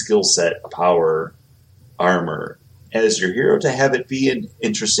same skill set, power, armor as your hero to have it be an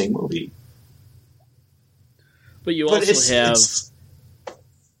interesting movie. But you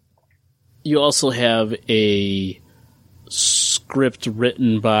also have a script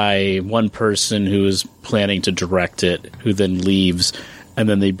written by one person who is planning to direct it, who then leaves, and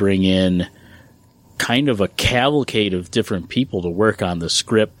then they bring in kind of a cavalcade of different people to work on the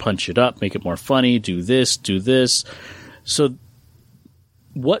script, punch it up, make it more funny, do this. So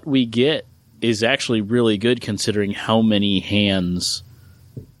what we get is actually really good, considering how many hands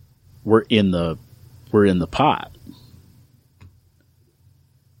were in the pot.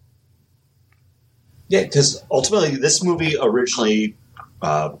 Yeah, because ultimately this movie originally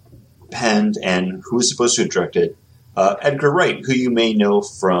penned, and who was supposed to have directed, Edgar Wright, who you may know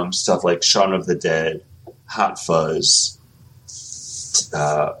from stuff like Shaun of the Dead, Hot Fuzz,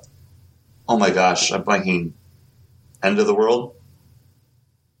 oh my gosh, I'm blanking. End of the World?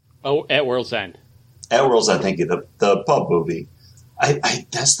 Oh, At World's End. At World's End, thank you. The pub movie. I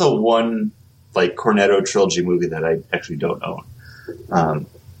that's the one like Cornetto trilogy movie that I actually don't own.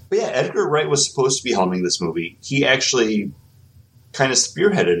 But yeah, Edgar Wright was supposed to be helming this movie. He actually kind of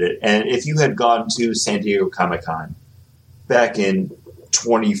spearheaded it. And if you had gone to San Diego Comic-Con back in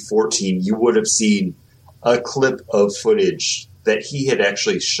 2014, you would have seen a clip of footage that he had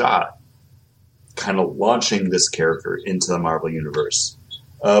actually shot kind of launching this character into the Marvel Universe.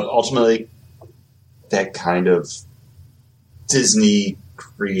 Ultimately, that kind of Disney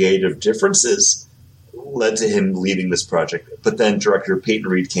creative differences led to him leaving this project. But then director Peyton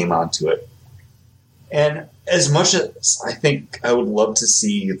Reed came onto it. And as much as I think I would love to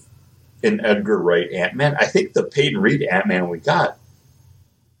see an Edgar Wright Ant-Man, I think the Peyton Reed Ant-Man we got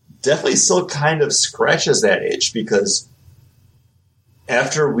definitely still kind of scratches that itch, because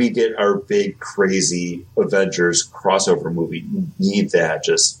after we get our big, crazy Avengers crossover movie, you need that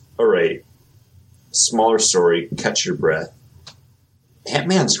just, all right, smaller story, catch your breath.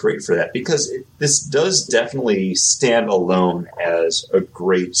 Ant-Man's great for that, because this does definitely stand alone as a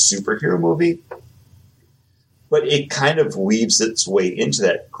great superhero movie, but it kind of weaves its way into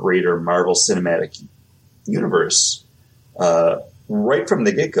that greater Marvel Cinematic Universe right from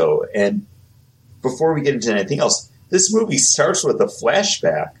the get-go. And before we get into anything else, this movie starts with a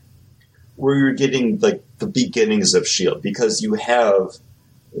flashback where you're getting like the beginnings of S.H.I.E.L.D., because you have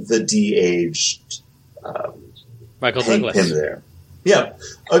the de-aged Michael Hank Douglas Pym there. Yeah.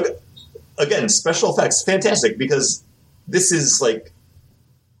 Again, special effects, fantastic, because this is like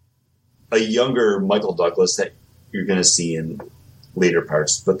a younger Michael Douglas that you're going to see in later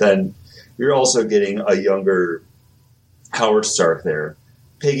parts. But then you're also getting a younger Howard Stark there.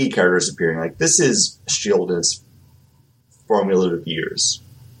 Peggy Carter's appearing. Like, this is S.H.I.E.L.D. in its formulative years.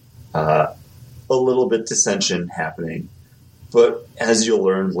 A little bit dissension happening. But as you'll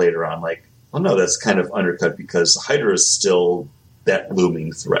learn later on, like, well, no, that's kind of undercut, because Hydra is still that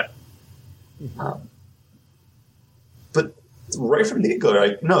looming threat. But right from the get-go,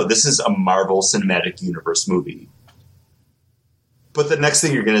 like, no, this is a Marvel Cinematic Universe movie. But the next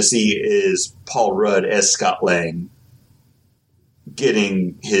thing you're going to see is Paul Rudd as Scott Lang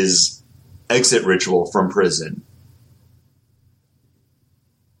getting his exit ritual from prison.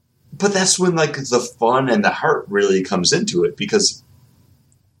 But that's when, like, the fun and the heart really comes into it, because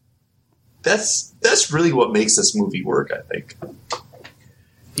that's really what makes this movie work, I think.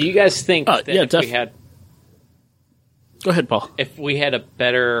 Do you guys think that if we had... Go ahead, Paul. If we had a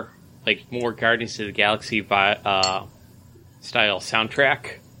better, like, more Guardians of the Galaxy style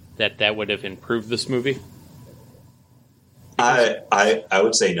soundtrack, that would have improved this movie? I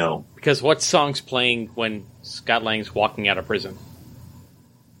would say no. Because what song's playing when Scott Lang's walking out of prison?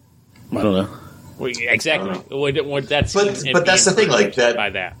 I don't know. Well, exactly. But that's the thing, like, that by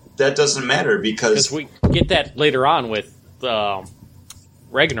that doesn't matter, because we get that later on with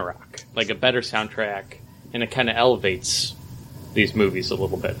Ragnarok, like a better soundtrack, and it kind of elevates these movies a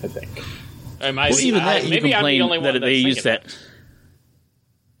little bit, I think. You complain that they use that.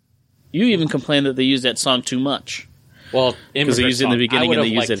 You even complain that they use that song too much. Well, because they use it in the beginning and they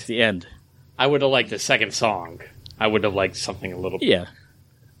use it at the end. I would have liked the second song. I would have liked something a little bit. Yeah.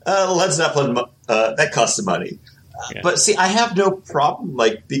 Led Zeppelin, that cost some money. Yeah. But see, I have no problem,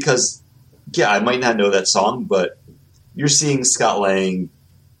 like, because, yeah, I might not know that song, but you're seeing Scott Lang,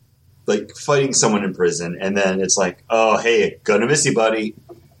 like, fighting someone in prison, and then it's like, oh, hey, gonna miss you, buddy.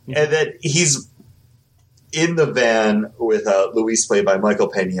 And then he's in the van with Luis, played by Michael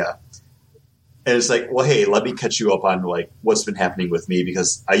Pena. And it's like, well, hey, let me catch you up on, like, what's been happening with me,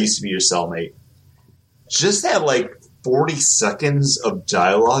 because I used to be your cellmate. Just that, like, 40 seconds of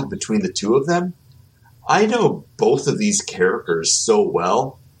dialogue between the two of them, I know both of these characters so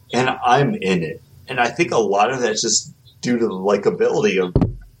well, and I'm in it. And I think a lot of that's just due to the likability of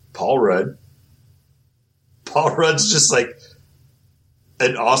Paul Rudd. Paul Rudd's just, like,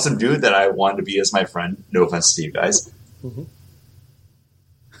 an awesome dude that I wanted to be as my friend. No offense to you guys. Mm-hmm.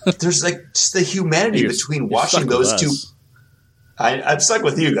 There's, like, just the humanity between watching those two. I'm stuck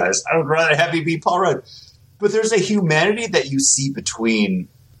with you guys. I would rather have you be Paul Rudd. But there's a humanity that you see between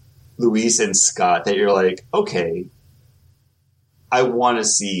Luis and Scott that you're like, okay, I want to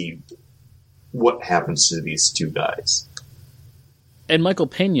see what happens to these two guys. And Michael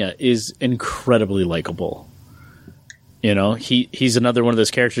Pena is incredibly likable. You know, he's another one of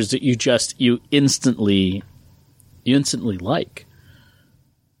those characters that you instantly like.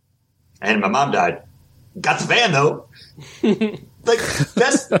 And my mom died. Got the van though. Like,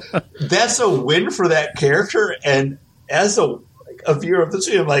 that's a win for that character. And as a like a viewer of the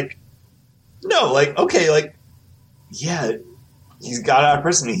two. I'm like, no, like, okay, like, yeah, he's got out of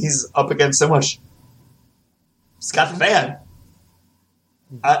prison. He's up against so much. He's got the fan.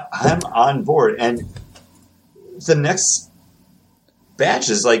 I'm on board. And the next batch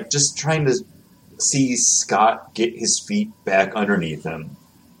is like just trying to see Scott get his feet back underneath him.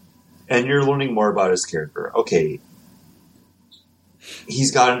 And you're learning more about his character. Okay.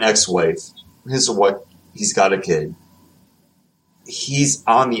 He's got an ex-wife. He's got a kid. He's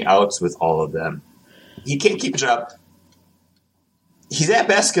on the outs with all of them. He can't keep a job. He's at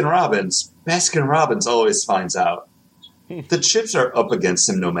Baskin-Robbins. Baskin-Robbins always finds out. The chips are up against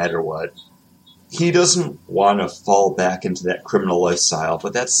him no matter what. He doesn't want to fall back into that criminal lifestyle,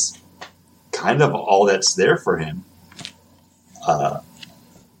 but that's kind of all that's there for him.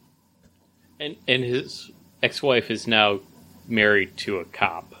 And his ex-wife is now married to a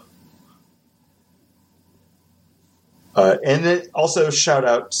cop. And then also shout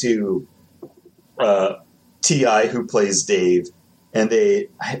out to T.I. who plays Dave. And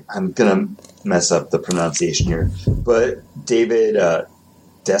I'm going to mess up the pronunciation here, but David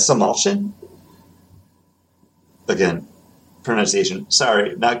Dastmalchian? Again, pronunciation.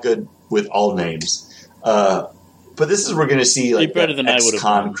 Sorry, not good with all names. But this is where we're going to see like the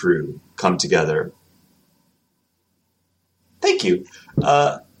ex-con crew come together. Thank you.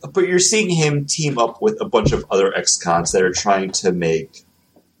 But you're seeing him team up with a bunch of other ex-cons that are trying to make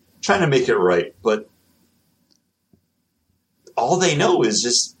it right, but all they know is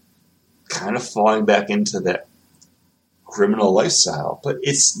just kind of falling back into that criminal lifestyle. But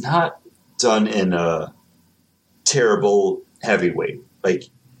it's not done in a terrible heavyweight. Like,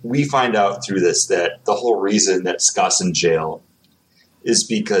 we find out through this that the whole reason that Scott's in jail is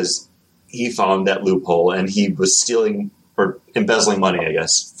because he found that loophole and he was stealing or embezzling money, I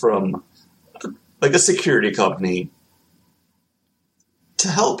guess, from like a security company to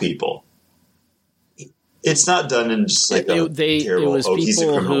help people. It's not done in just like terrible, he's a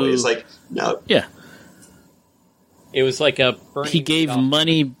criminal way. It's like, no. Yeah. It was like a... He gave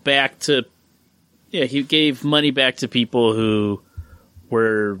money back to... Yeah, he gave money back to people who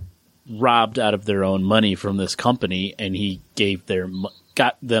were robbed out of their own money from this company, and he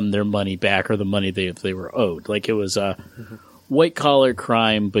got them their money back, or the money they were owed. Like, it was a white-collar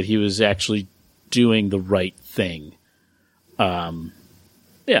crime, but he was actually doing the right thing.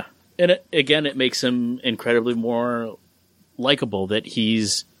 Yeah. And it makes him incredibly more likable that he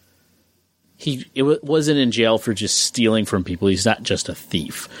wasn't in jail for just stealing from people. He's not just a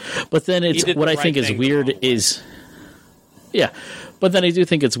thief. But then what I think is weird is, yeah. But then I do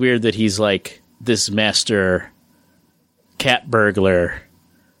think it's weird that he's like this master cat burglar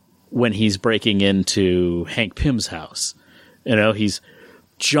when he's breaking into Hank Pym's house. You know, he's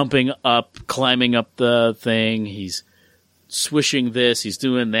jumping up, climbing up the thing. He's swishing this, he's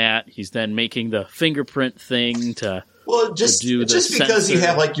doing that, he's then making the fingerprint thing to do just because you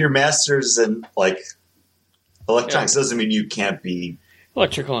have like your masters in like electronics doesn't mean you can't be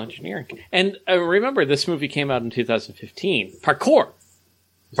electrical engineering. And remember, this movie came out in 2015. Parkour.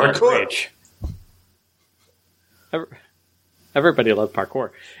 Everybody loved parkour,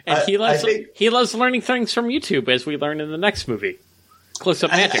 and he loves learning things from YouTube, as we learn in the next movie, Close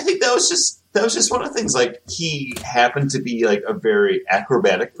Up Magic. I think that was just one of the things. Like, he happened to be like a very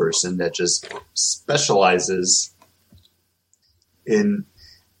acrobatic person that just specializes in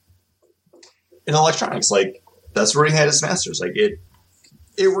electronics. Like, that's where he had his masters. Like, it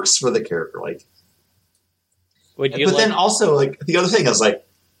works for the character. Like, then also, like, the other thing is, like,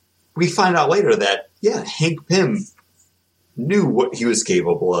 we find out later that Hank Pym knew what he was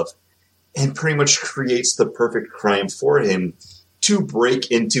capable of, and pretty much creates the perfect crime for him to break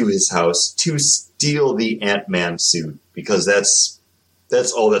into his house, to steal the Ant-Man suit, because that's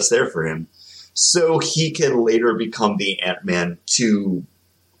all that's there for him. So he can later become the Ant-Man to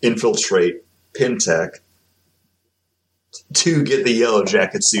infiltrate Pym-Tech to get the Yellow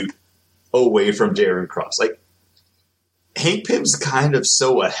Jacket suit away from Darren Cross. Like, Hank Pym's kind of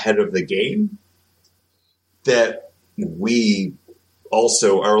so ahead of the game that we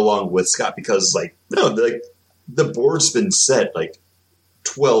also are along with Scott, because, like, no, like, the board's been set like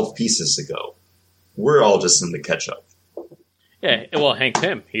 12 pieces ago. We're all just in the catch-up. Yeah, well, Hank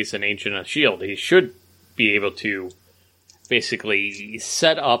Pym, he's an agent of S.H.I.E.L.D. He should be able to basically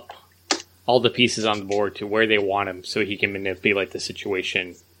set up all the pieces on the board to where they want him so he can manipulate the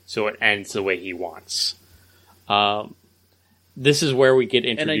situation so it ends the way he wants. This is where we get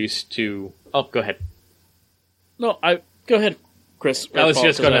introduced to... Oh, go ahead. No, go ahead, Chris. I was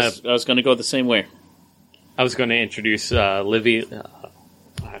going to go the same way. I was going to introduce Livy.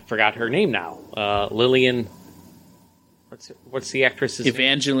 I forgot her name now. Lillian. What's the actress's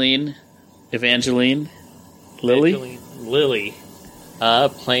Evangeline Lilly? Lilly,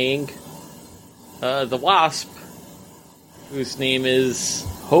 playing the Wasp, whose name is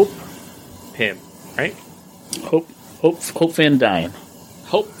Hope Pym, right? Hope Van Dyne.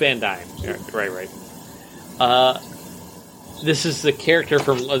 Hope Van Dyne. Right. This is the character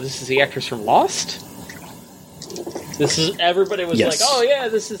from. This is the actress from Lost. This is everybody was like, oh yeah,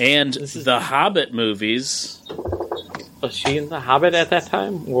 this is the Hobbit movies. Was she in the Hobbit at that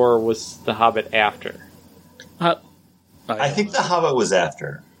time, or was the Hobbit after? I think the Hobbit was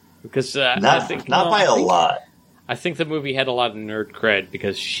after, because not by a lot. I think the movie had a lot of nerd cred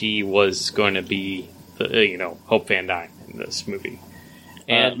because she was going to be the Hope Van Dyne in this movie.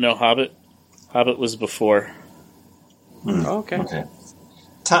 And no, Hobbit was before. Okay.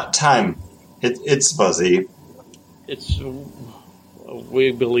 Time. It's fuzzy. It's a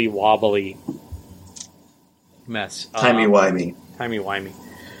wibbly wobbly mess. Timey-wimey. Timey-wimey.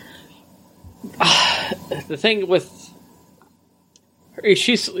 The thing with her,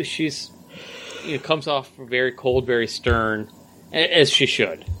 she's comes off very cold, very stern, as she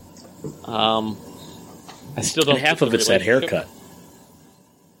should. I still don't. And half of it's that haircut.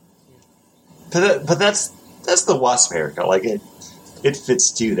 But that's the Wasp haircut. Like it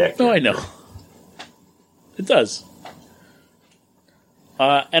fits to that character. Oh, I know. It does.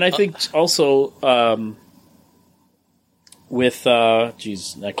 And I think also with Michael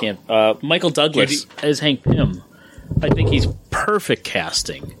Douglas as Hank Pym, I think he's perfect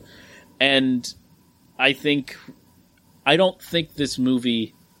casting. And I don't think this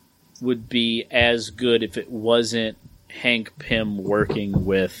movie would be as good if it wasn't Hank Pym working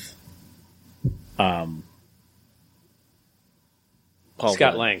with Paul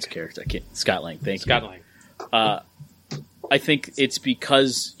Scott Lang character. Scott Lang, thank you. Scott Lang. I think it's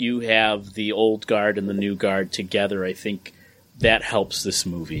because you have the old guard and the new guard together. I think that helps this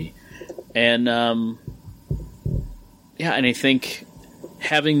movie, and and I think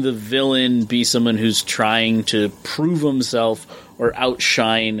having the villain be someone who's trying to prove himself or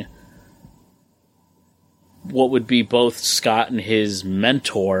outshine what would be both Scott and his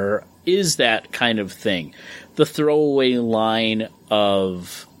mentor is that kind of thing. The throwaway line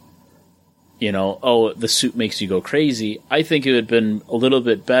of, the suit makes you go crazy. I think it would have been a little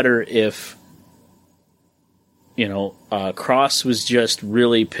bit better if, Cross was just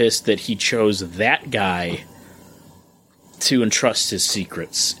really pissed that he chose that guy to entrust his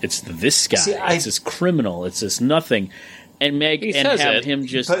secrets. It's this guy. It's this criminal. It's this nothing. And have him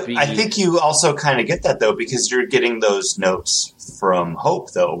just be... I think you also kind of get that, though, because you're getting those notes from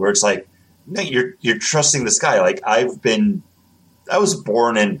Hope, though, where it's like, no, you're trusting this guy. Like, I was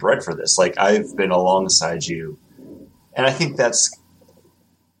born and bred for this. Like, I've been alongside you. And I think that's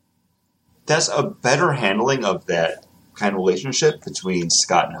a better handling of that kind of relationship between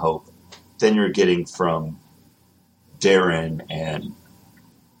Scott and Hope than you're getting from Darren and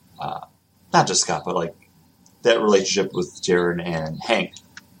not just Scott, but like that relationship with Darren and Hank.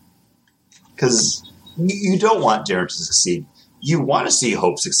 Because you don't want Darren to succeed. You want to see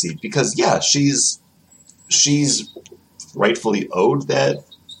Hope succeed because, yeah, she's rightfully owed that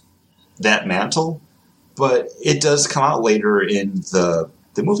mantle, but it does come out later in the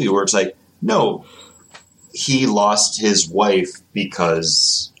movie where it's like, no, he lost his wife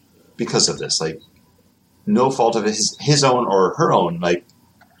because of this. Like, no fault of his own or her own. Like,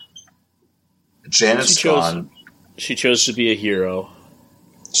 Janet's gone. She chose to be a hero.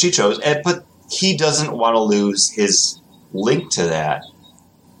 She chose, but he doesn't want to lose his link to that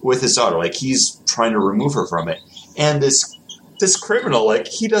with his daughter. Like, he's trying to remove her from it. And this criminal, like,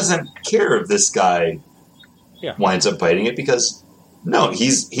 he doesn't care if this guy winds up biting it because, no,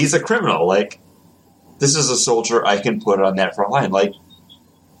 he's a criminal. Like, this is a soldier I can put on that front line. Like,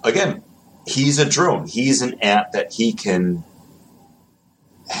 again, he's a drone. He's an ant that he can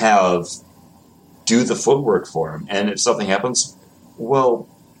have do the footwork for him. And if something happens, well,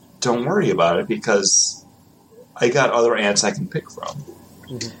 don't worry about it because I got other ants I can pick from.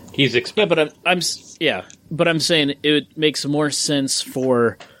 Mm-hmm. He's but I'm saying it makes more sense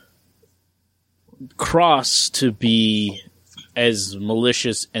for Cross to be as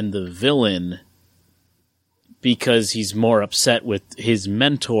malicious and the villain because he's more upset with his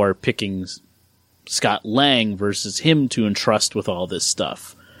mentor picking Scott Lang versus him to entrust with all this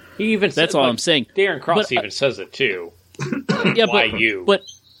stuff. That's all I'm saying. Darren Cross even says it too. But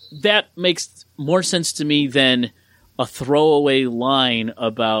that makes more sense to me than a throwaway line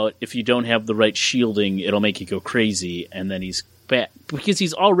about if you don't have the right shielding, it'll make you go crazy, and then he's bad because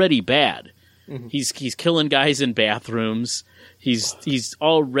he's already bad. Mm-hmm. He's killing guys in bathrooms. He's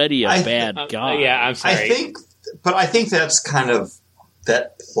already a bad guy. Yeah, I'm sorry. but I think that's kind of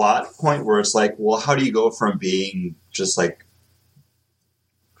that plot point where it's like, well, how do you go from being just like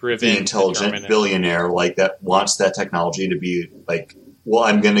the intelligent billionaire like that wants that technology to be like, well,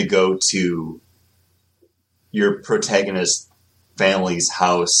 I'm going to go to your protagonist family's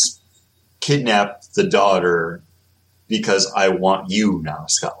house, kidnap the daughter because I want you now,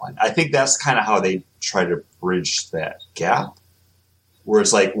 Scott Lang. I think that's kind of how they try to bridge that gap, where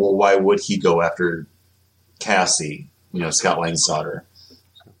it's like, well, why would he go after Cassie, Scott Lang's daughter?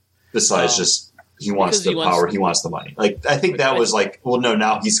 Besides just he wants the power, he wants the money. Like, I think that was like, well, no,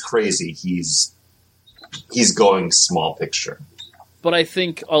 now he's crazy. He's going small picture. But I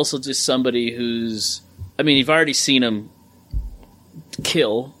think also just somebody who's, I mean, you've already seen him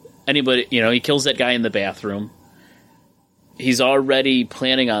kill anybody. He kills that guy in the bathroom. He's already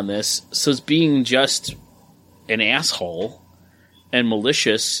planning on this. So it's being just an asshole and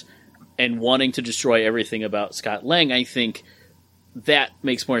malicious and wanting to destroy everything about Scott Lang. I think that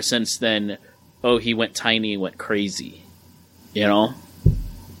makes more sense than, oh, he went tiny and went crazy.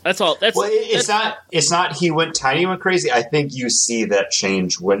 That's all. It's not he went tiny and went crazy. I think you see that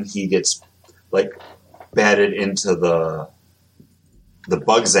change when he gets like batted into the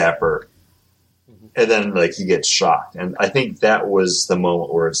bug zapper, and then like he gets shocked. And I think that was the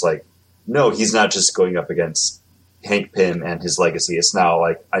moment where it's like, no, he's not just going up against Hank Pym and his legacy. It's now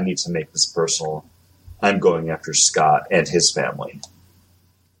like, I need to make this personal. I'm going after Scott and his family.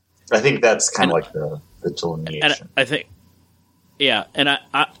 I think that's kind of like the delineation. And I think, yeah, and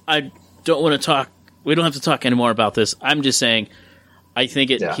I don't want to talk. We don't have to talk anymore about this. I'm just saying, I think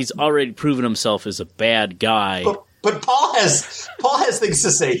he's already proven himself as a bad guy. But Paul has things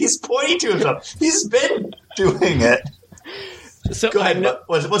to say. He's pointing to himself. He's been doing it. So go ahead.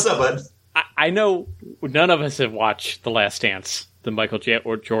 What's up, bud? I know none of us have watched The Last Dance, the Michael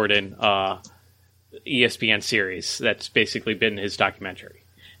Jordan ESPN series. That's basically been his documentary.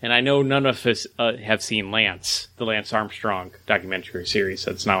 And I know none of us have seen Lance, the Lance Armstrong documentary series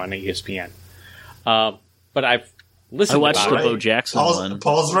that's now on ESPN. But I've listened. I watched the Bo Jackson one.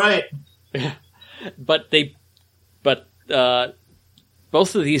 Paul's right. But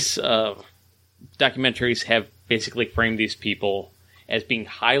both of these documentaries have basically framed these people as being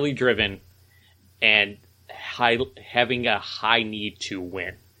highly driven and having a high need to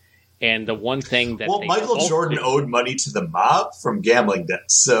win. And the one thing that Michael Jordan owed money to the mob from gambling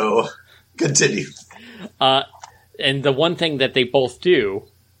debts. So continue. And the one thing that they both do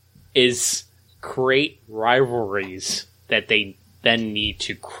is create rivalries that they then need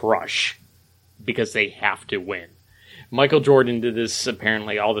to crush because they have to win. Michael Jordan did this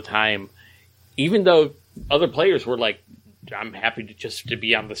apparently all the time, even though other players were like, I'm happy to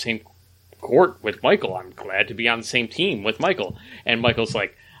be on the same court with Michael. I'm glad to be on the same team with Michael. And Michael's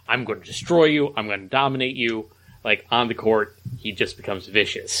like, I'm going to destroy you. I'm going to dominate you. Like, on the court, he just becomes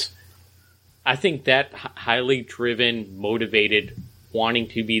vicious. I think that highly driven, motivated, wanting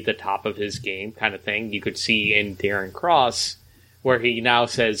to be the top of his game kind of thing, you could see in Darren Cross, where he now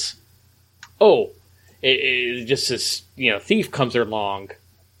says, oh, just this thief comes along.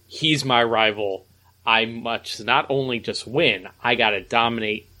 He's my rival. I must not only just win, I got to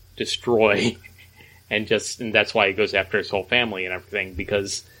dominate, destroy, and that's why he goes after his whole family and everything,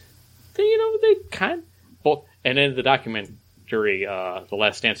 because they kind of both. And in the documentary, The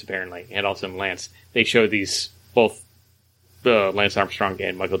Last Dance, apparently, and also in Lance, they show these both Lance Armstrong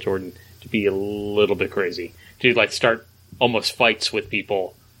and Michael Jordan to be a little bit crazy, to like start almost fights with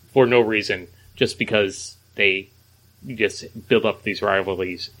people for no reason, just because they just build up these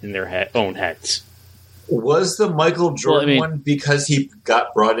rivalries in their own heads. Was the Michael Jordan one because he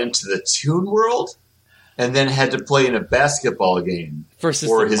got brought into the Toon World and then had to play in a basketball game versus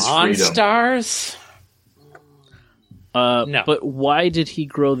for the his Monstars? No. But why did he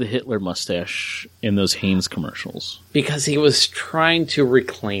grow the Hitler mustache in those Hanes commercials? Because he was trying to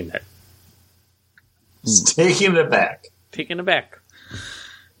reclaim it. Taking it back.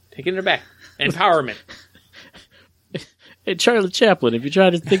 Empowerment. Hey, Charlie Chaplin, have you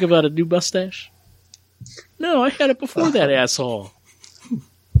tried to think about a new mustache? No, I had it before that asshole.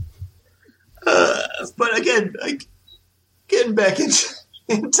 But again, getting back into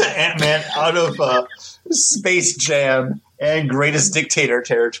Ant-Man out of Space Jam and Greatest Dictator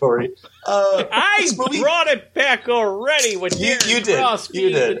territory. I brought it back already with Darren Cross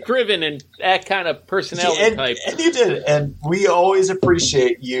being driven and that kind of personality type. And you did. And we always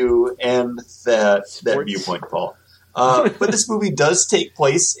appreciate you and that viewpoint, Paul. But this movie does take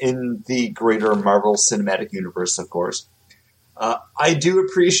place in the greater Marvel Cinematic Universe, of course. I do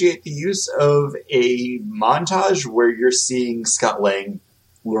appreciate the use of a montage where you're seeing Scott Lang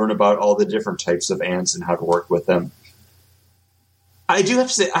learn about all the different types of ants and how to work with them. I do have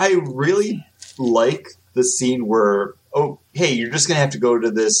to say, I really like the scene where, oh, hey, you're just going to have to go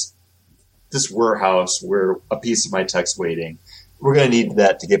to this warehouse where a piece of my tech's waiting. We're going to need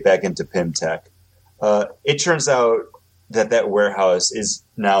that to get back into PimTech. It turns out that warehouse is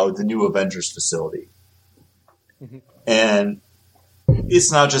now the new Avengers facility. Mm-hmm. And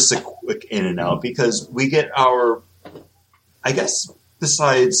it's not just a quick in and out, because we get our, I guess,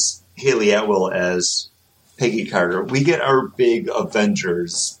 besides Haley Atwell as Peggy Carter, we get our big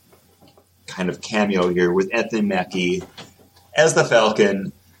Avengers kind of cameo here with Anthony Mackie as the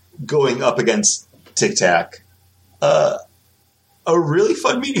Falcon going up against Tic Tac. A really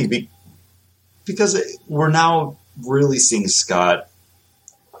fun meeting because we're now really seeing Scott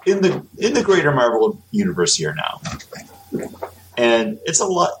in the greater Marvel universe here now. And it's a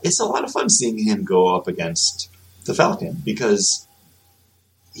lot of fun seeing him go up against the Falcon, because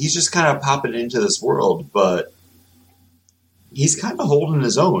he's just kind of popping into this world, but he's kind of holding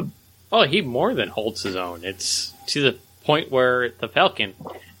his own. Oh, he more than holds his own. It's to the point where the Falcon,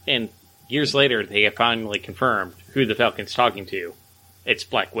 and years later they have finally confirmed who the Falcon's talking to. It's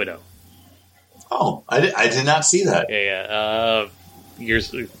Black Widow. Oh, I did not see that. Yeah.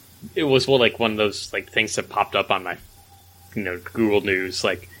 It was like one of those like things that popped up on my Google News,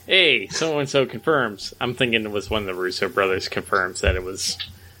 like, hey, so-and-so confirms. I'm thinking it was one of the Russo brothers confirms that it was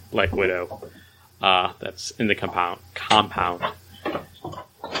Black Widow. That's in the compound.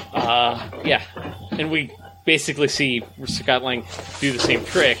 Yeah. And we basically see Scott Lang do the same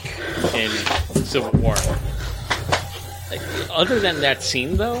trick in Civil War. Like, other than that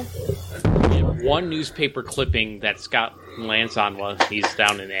scene, though, one newspaper clipping that Scott lands on while he's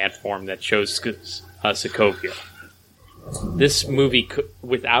down in ad form that shows Sokovia. This movie,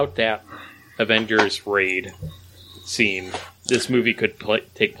 without that Avengers raid scene, this movie could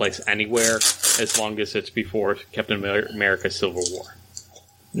take place anywhere as long as it's before Captain America Civil War.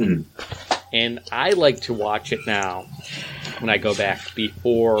 Mm. And I like to watch it now when I go back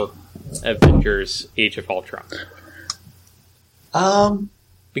before Avengers Age of Ultron.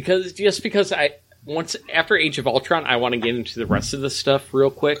 Because after Age of Ultron, I want to get into the rest of the stuff real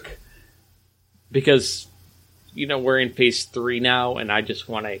quick. Because we're in phase 3 now, and I just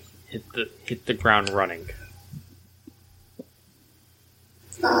want to hit the ground running.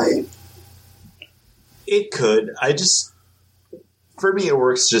 It could. For me, it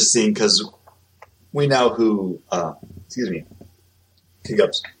works just seeing, because we know who.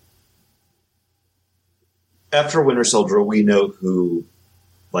 Hiccups. After Winter Soldier, we know who,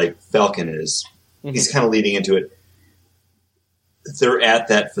 Falcon is. Mm-hmm. He's kind of leading into it. They're at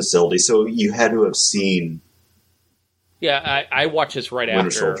that facility, so you had to have seen. Yeah, I watched this right Winter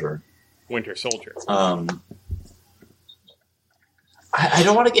after Soldier. Winter Soldier. I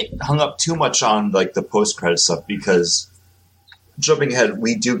don't want to get hung up too much on the post-credit stuff, because jumping ahead,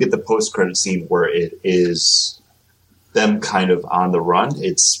 we do get the post-credit scene where it is them kind of on the run.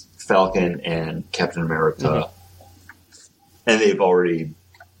 It's Falcon and Captain America, mm-hmm. and they've already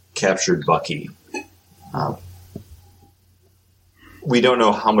captured Bucky. We don't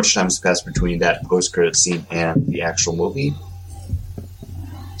know how much time has passed between that post-credit scene and the actual movie.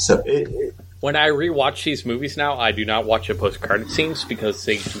 So when I rewatch these movies now, I do not watch the post-credit scenes because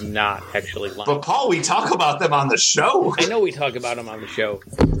they do not actually line. But Paul, we talk about them on the show. I know we talk about them on the show.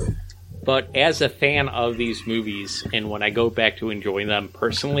 But as a fan of these movies, and when I go back to enjoy them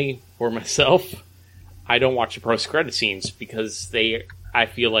personally for myself, I don't watch the post-credit scenes because I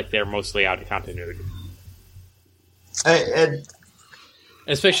feel like they're mostly out of continuity.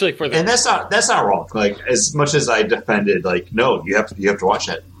 Especially for and that's not wrong. As much as I defended, no, you have to watch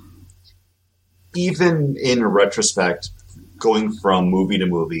that. Even in retrospect, going from movie to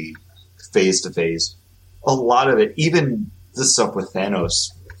movie, phase to phase, a lot of it, even the stuff with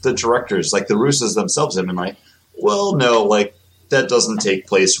Thanos, the directors, the Russos themselves, have been like, well, no, that doesn't take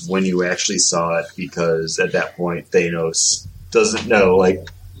place when you actually saw it, because at that point Thanos doesn't know. Again,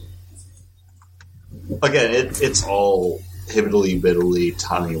 it's all hibbly-biddly,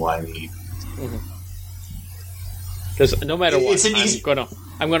 timey-wimey. Because no matter what,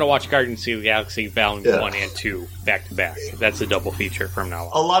 I'm going to watch Guardians of the Galaxy Volume 1 and 2 back to back. That's a double feature from now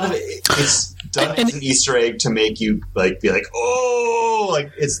on. A lot of it's done as an Easter egg to make you be like, oh,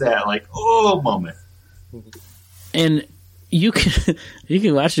 it's that oh moment. And you can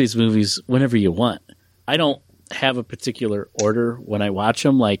watch these movies whenever you want. I don't have a particular order when I watch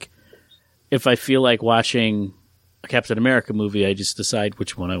them. If I feel like watching a Captain America movie, I just decide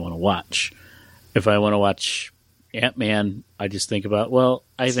which one I want to watch. If I want to watch Ant-Man, I just think about, well,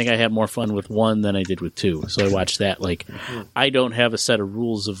 I think I had more fun with 1 than I did with 2. So I watched that. Like, I don't have a set of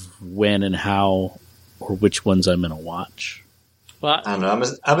rules of when and how or which ones I'm going to watch. Well, I don't know.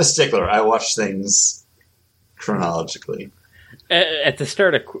 I'm a stickler. I watch things chronologically. At the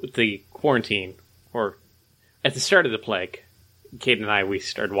start of the quarantine, or at the start of the plague, Kate and I, we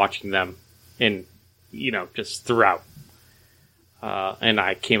started watching them in, just throughout. And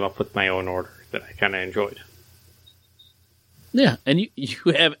I came up with my own order that I kind of enjoyed. Yeah, and you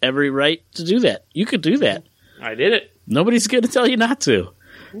have every right to do that. You could do that. I did it. Nobody's going to tell you not to.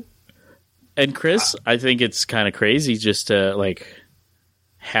 And Chris, I think it's kind of crazy just to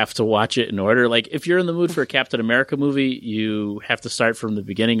have to watch it in order. Like, if you're in the mood for a Captain America movie, you have to start from the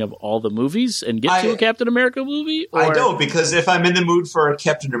beginning of all the movies and get to a Captain America movie? Or... I don't, because if I'm in the mood for a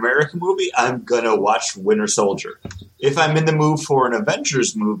Captain America movie, I'm going to watch Winter Soldier. If I'm in the mood for an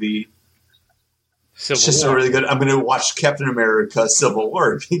Avengers movie... really good. I'm going to watch Captain America: Civil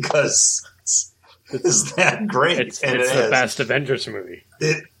War because it's that great. It's the best Avengers movie.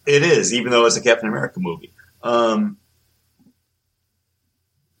 It is, even though it's a Captain America movie. But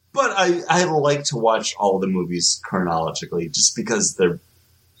I like to watch all the movies chronologically, just because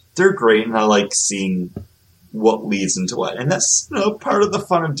they're great, and I like seeing what leads into what. And that's part of the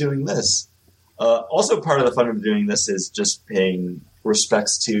fun of doing this. Also, part of the fun of doing this is just paying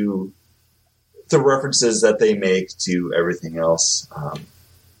respects to the references that they make to everything else.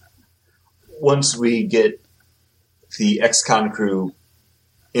 Once we get the ex-con crew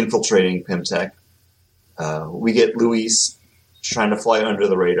infiltrating Pimtech, we get Luis trying to fly under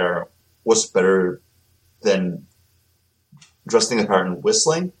the radar. What's better than dressing the part and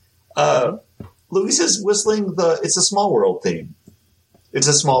whistling? Luis is whistling It's a Small World theme. It's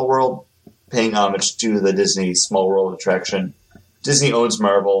a Small World, paying homage to the Disney Small World attraction. Disney owns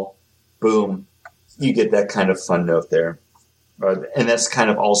Marvel. Boom. You get that kind of fun note there. And that's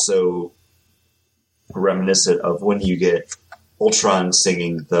kind of also reminiscent of when you get Ultron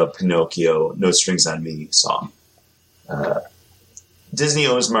singing the Pinocchio No Strings on Me song. Disney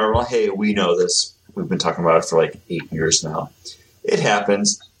owns Marvel. Hey, we know this. We've been talking about it for 8 years now. It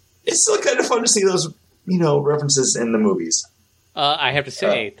happens. It's still kind of fun to see those, references in the movies. I have to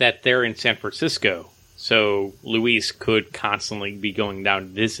say that they're in San Francisco, so Luis could constantly be going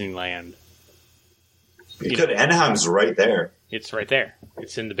down to Disneyland. Anaheim's right there. It's right there.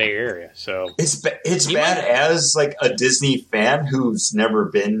 It's in the Bay Area, so it's bad as a Disney fan who's never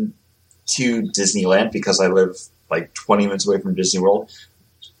been to Disneyland, because I live 20 minutes away from Disney World.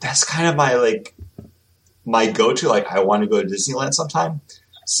 That's kind of my go-to. I want to go to Disneyland sometime.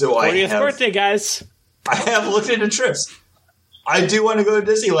 So 40th birthday, guys. I have looked into trips. I do want to go to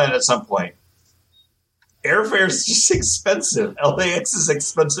Disneyland at some point. Airfare is just expensive. LAX is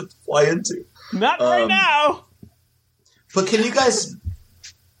expensive to fly into. Not right now. But can you guys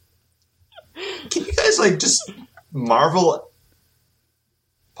just marvel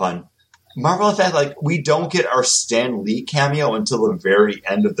at that? We don't get our Stan Lee cameo until the very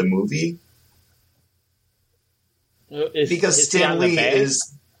end of the movie. Because Stan Lee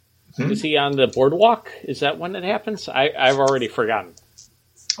is... Is he on the boardwalk? Is that when it happens? I've already forgotten.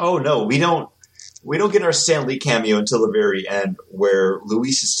 Oh, no. We don't get our Stan Lee cameo until the very end, where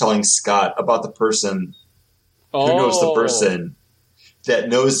Luis is telling Scott about the person who knows the person that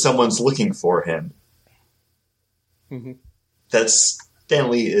knows someone's looking for him. Mm-hmm. That Stan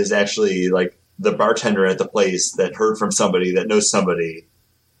Lee is actually the bartender at the place that heard from somebody that knows somebody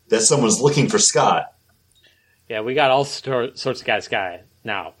that someone's looking for Scott. Yeah, we got all sorts of guys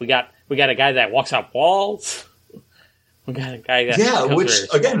now. We got a guy that walks up walls. We got a guy that which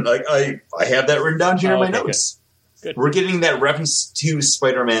again, I have that written down here in my notes. Good. We're getting that reference to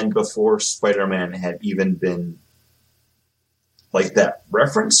Spider-Man before Spider-Man had even been that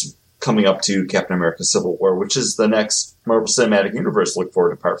reference coming up to Captain America: Civil War, which is the next Marvel Cinematic Universe. Look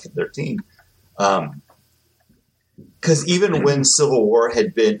forward to Part 13. Because even when Civil War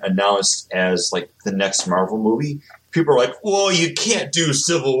had been announced as the next Marvel movie, people are like, "Well, you can't do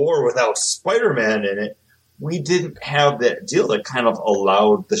Civil War without Spider-Man in it." We didn't have that deal that kind of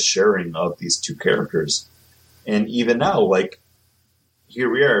allowed the sharing of these two characters. And even now,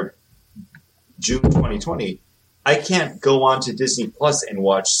 here we are, June 2020. I can't go on to Disney Plus and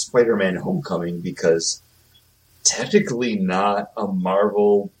watch Spider-Man Homecoming because technically not a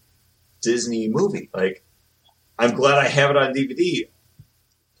Marvel Disney movie. I'm glad I have it on DVD.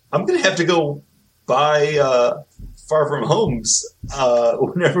 I'm going to have to go buy Far From Home's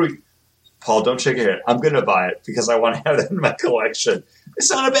whenever we... Paul, don't shake your head. I'm going to buy it because I want to have it in my collection.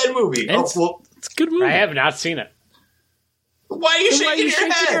 It's not a bad movie. It's a good movie. I have not seen it. Why are you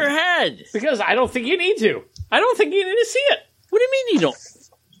shaking your head? Because I don't think you need to. I don't think you need to see it. What do you mean you don't?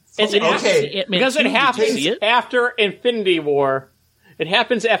 Because it happens after Infinity War. It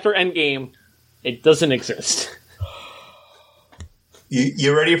happens after Endgame. It doesn't exist.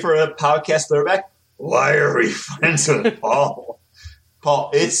 You ready for a podcast throwback? Why are we friends with Paul?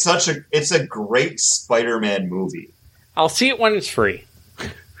 Paul, it's a great Spider-Man movie. I'll see it when it's free.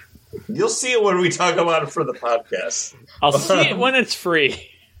 You'll see it when we talk about it for the podcast. I'll see it when it's free.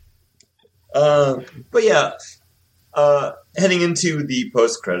 But yeah, heading into the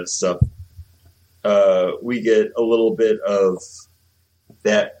post-credit stuff, we get a little bit of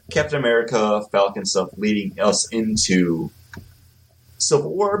that Captain America, Falcon stuff leading us into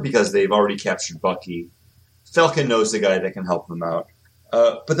Civil War because they've already captured Bucky. Falcon knows the guy that can help them out.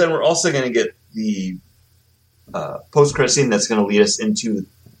 But then we're also going to get the post-credit scene that's going to lead us into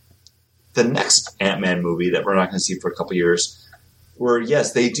the next Ant-Man movie that we're not going to see for a couple years, where,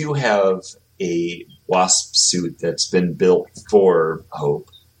 yes, they do have a Wasp suit that's been built for Hope.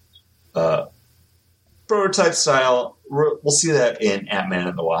 Prototype style. We'll see that in Ant-Man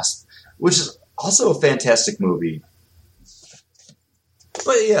and the Wasp, which is also a fantastic movie.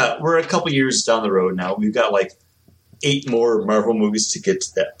 But yeah, we're a couple years down the road now. We've got like 8 more Marvel movies to get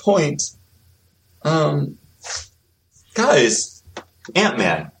to that point. Guys,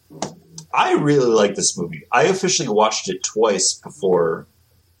 Ant-Man. I really like this movie. I officially watched it twice before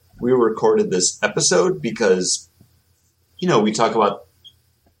we recorded this episode because, we talk about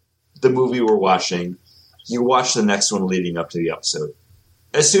the movie we're watching. You watch the next one leading up to the episode.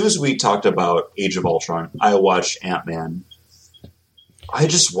 As soon as we talked about Age of Ultron, I watched Ant-Man. I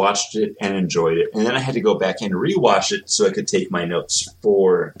just watched it and enjoyed it. And then I had to go back and rewatch it so I could take my notes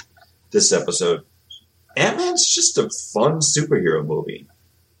for this episode. Ant-Man's just a fun superhero movie.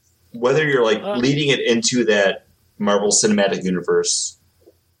 Whether you're leading it into that Marvel Cinematic Universe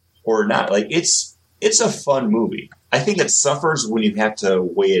or not, it's a fun movie. I think it suffers when you have to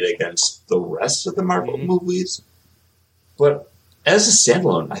weigh it against the rest of the Marvel movies. But as a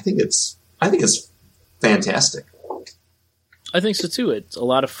standalone, I think it's fantastic. I think so too. It's a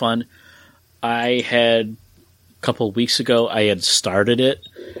lot of fun. I had a couple of weeks ago, I had started it,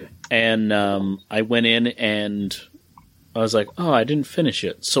 and I went in and I was like, oh, I didn't finish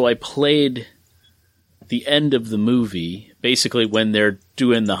it. So I played the end of the movie, basically when they're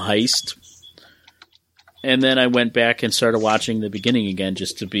doing the heist. And then I went back and started watching the beginning again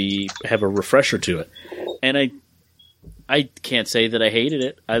just to have a refresher to it. And I can't say that I hated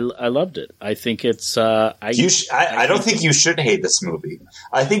it. I loved it. I think it's... I don't think you should hate this movie.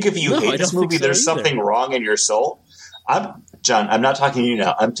 I think if you hate this movie, there's something wrong in your soul. John, I'm not talking to you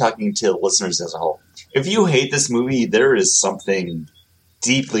now. I'm talking to listeners as a whole. If you hate this movie, there is something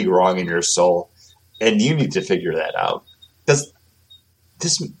deeply wrong in your soul, and you need to figure that out. Because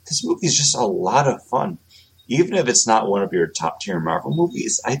this movie is just a lot of fun. Even if it's not one of your top-tier Marvel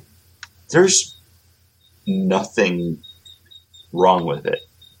movies, there's nothing wrong with it.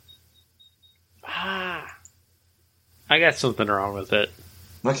 I got something wrong with it.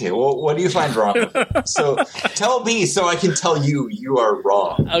 Okay, well, what do you find wrong with it? So tell me so I can tell you are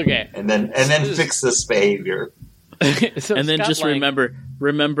wrong. Okay. And then fix this behavior. So and then Scott just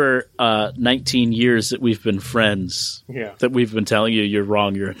remember 19 years that we've been friends. Yeah. That we've been telling you you're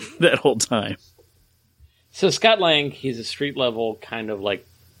wrong that whole time. So Scott Lang, he's a street level kind of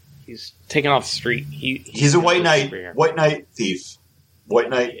he's taken off the street. He's a white knight thief. White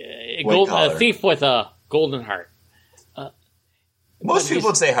knight, a thief with a golden heart. Most people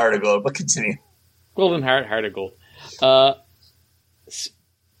would say heart of gold, but continue. Golden heart, heart of gold.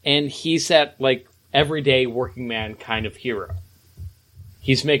 And he's that everyday working man kind of hero.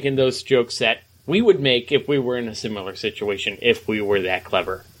 He's making those jokes that we would make if we were in a similar situation, if we were that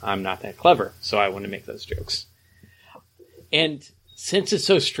clever. I'm not that clever, so I want to make those jokes. And since it's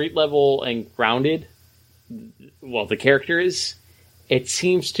so street level and grounded, well, the character is, there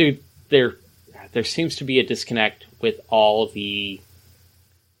seems to be a disconnect with all the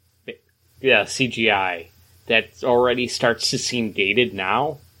CGI that already starts to seem dated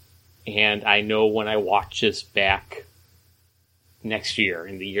now. And I know when I watch this back next year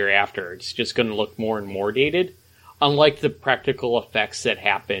and the year after, it's just going to look more and more dated. Unlike the practical effects that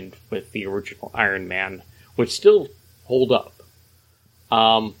happened with the original Iron Man, which still hold up.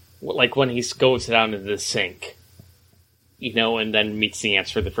 Like when he goes down into the sink, and then meets the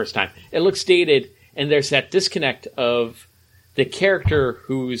ants for the first time. It looks dated, and there's that disconnect of the character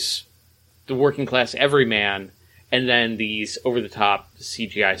who's the working class everyman, and then these over-the-top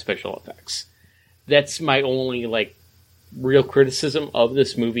CGI special effects. That's my only, real criticism of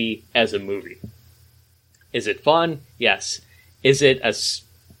this movie as a movie. Is it fun? Yes. Is it a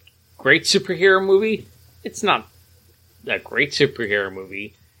great superhero movie? It's not a great superhero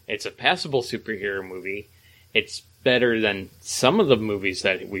movie. It's a passable superhero movie. It's better than some of the movies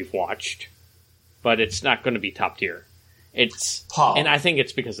that we've watched, but it's not going to be top tier. Paul, and I think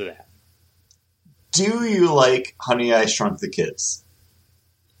it's because of that. Do you like Honey, I Shrunk the Kids?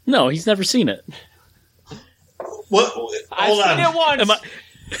 No, he's never seen it. What? I've seen it once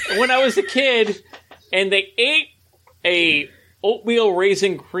when I was a kid, and they ate a oatmeal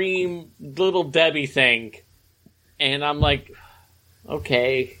raisin cream Little Debbie thing, and I'm like,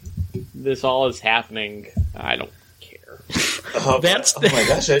 okay, this all is happening. I don't care. That's oh my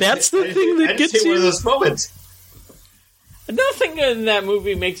gosh! That's the thing that gets you. One of those moments. Nothing in that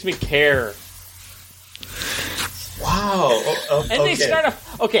movie makes me care. Wow. And they start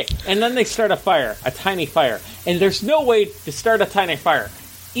and then they start a fire, a tiny fire, and there's no way to start a tiny fire.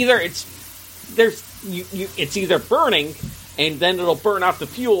 Either it's either burning, and then it'll burn out the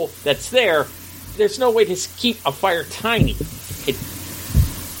fuel that's there. There's no way to keep a fire tiny.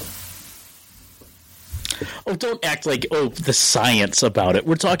 Oh, don't act like, the science about it.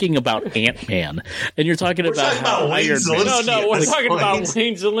 We're talking about Ant-Man. And you're talking about how Iron Man... No, we're talking about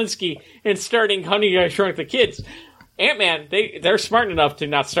Wayne Szalinski and starting Honey, I Shrunk the Kids. Ant-Man, they're smart enough to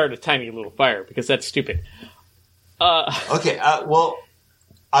not start a tiny little fire, because that's stupid. Okay, well,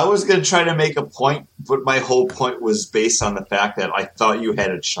 I was going to try to make a point, but my whole point was based on the fact that I thought you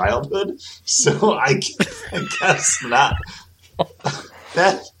had a childhood, so I guess not.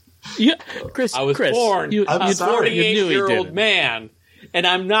 Yeah, Chris. I was born a 48-year-old man, and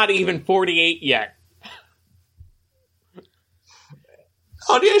I'm not even 48 yet.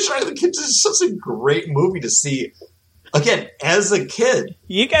 Honey, I Shrunk the Kids is such a great movie to see. Again, as a kid.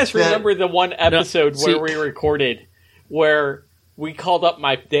 You guys remember the one episode where we recorded where we called up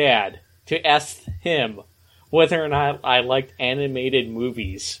my dad to ask him whether or not I liked animated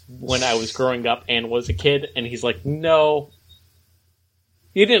movies when I was growing up and was a kid, and he's like, no.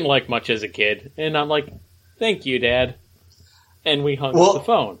 You didn't like much as a kid. And I'm like, thank you, Dad. And we hung up the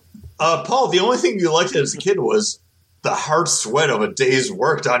phone. Paul, the only thing you liked as a kid was the hard sweat of a day's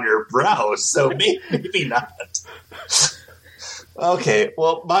work on your brow, so maybe not. Okay,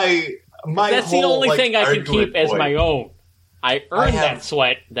 well, my that's whole, the only thing I can keep as my own. I earned that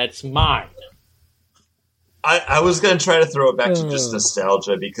sweat. That's mine. I was going to try to throw it back to just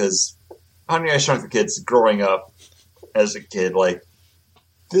nostalgia, because Honey, I Shrunk the Kids, growing up as a kid, like,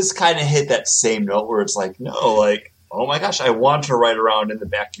 this kind of hit that same note where it's like, no, like, oh my gosh, I want to ride around in the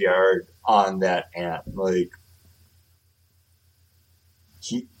backyard on that ant. Like,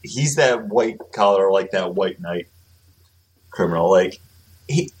 he's that white collar, like that white knight criminal. Like,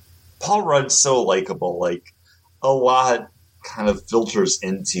 Paul Rudd's so likable. Like, a lot kind of filters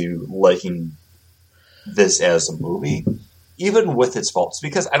into liking this as a movie, even with its faults,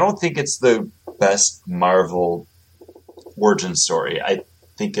 because I don't think it's the best Marvel origin story. I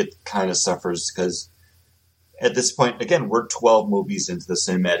think it kind of suffers because at this point, again, we're 12 movies into the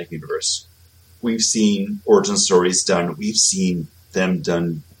cinematic universe. We've seen origin stories done. We've seen them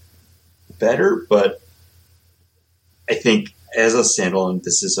done better, but I think as a standalone,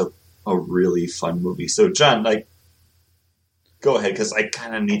 this is a really fun movie. So, John, like, go ahead, because I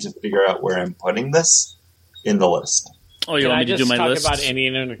kind of need to figure out where I'm putting this in the list. Oh, you want me to do my list? Can I just talk about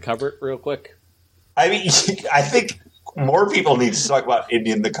Indian in the Cupboard real quick? I mean, I think more people need to talk about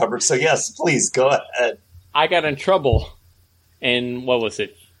Indian in the Cupboard, so yes, please, go ahead. I got in trouble in, what was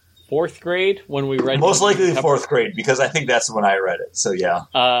it, 4th grade when we read... Most likely 4th grade, because I think that's when I read it, so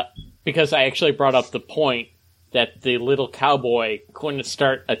yeah. Because I actually brought up the point that the little cowboy couldn't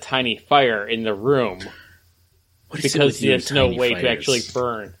start a tiny fire in the room because there's no way to actually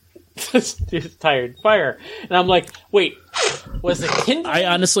burn this tired fire. And I'm like, wait, was the kindling I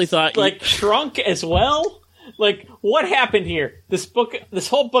honestly thought shrunk as well? Like, what happened here? This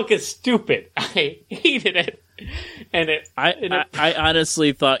whole book is stupid. I hated it. And I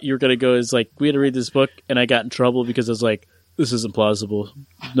honestly thought you were going to go as, like, we had to read this book, and I got in trouble because I was like, this isn't plausible.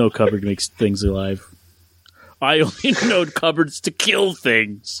 No cupboard makes things alive. I only know cupboards to kill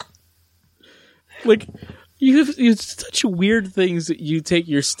things. Like, you have such weird things that you take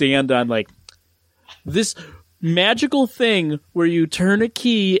your stand on, like, this magical thing where you turn a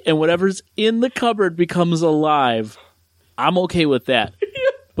key and whatever's in the cupboard becomes alive. I'm okay with that.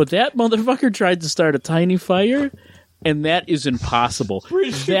 But that motherfucker tried to start a tiny fire, and that is impossible.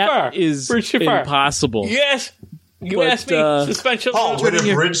 That is impossible. Yes. You asked me, suspension. Paul, would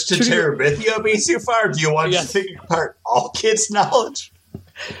a bridge to Terabithia be too far? Do you want to take apart all kids' knowledge?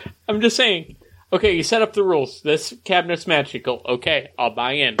 I'm just saying. Okay, you set up the rules. This cabinet's magical. Okay, I'll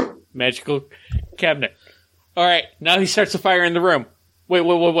buy in. Magical cabinet. All right, now he starts a fire in the room.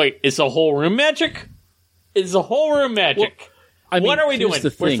 Wait. Is the whole room magic? It's a whole room magic. Well, what are we doing?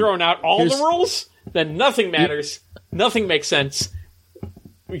 We're throwing out all the rules? Then nothing matters. Nothing makes sense.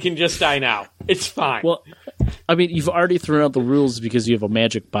 We can just die now. It's fine. Well, I mean, you've already thrown out the rules because you have a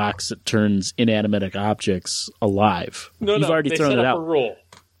magic box that turns inanimate objects alive. You've already thrown it out. A rule.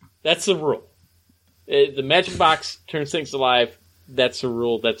 That's the rule. The magic box turns things alive. That's a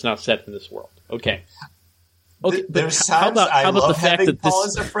rule that's now set in this world. Okay. Okay, there's times I love having Paul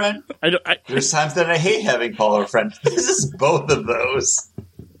as a friend. There's times that I hate having Paul as a friend. This is both of those.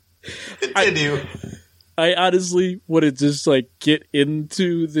 Continue. I honestly want to just get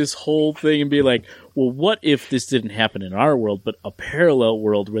into this whole thing and be like, well, what if this didn't happen in our world, but a parallel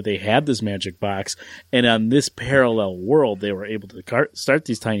world where they had this magic box, and on this parallel world they were able to start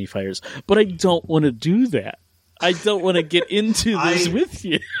these tiny fires? But I don't want to do that. I don't want to get into this with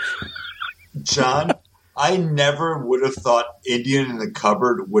you. John, I never would have thought Indian in the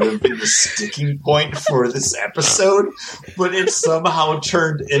Cupboard would have been the sticking point for this episode, but it somehow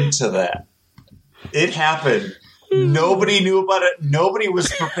turned into that. It happened. Nobody knew about it. Nobody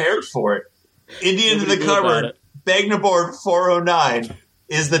was prepared for it. Indian in the Cupboard, Bagnaboard 409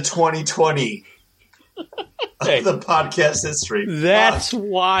 is the 2020 of the podcast history. That's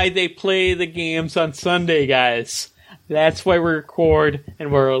why they play the games on Sunday, guys. That's why we record,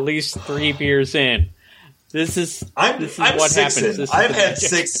 and we're at least 3 beers in. This is what happens. I've had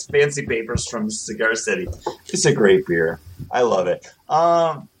 6 fancy papers from Cigar City. It's a great beer. I love it.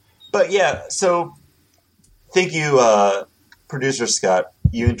 But yeah, so thank you, Producer Scott.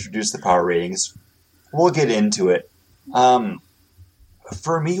 You introduced the power ratings. We'll get into it.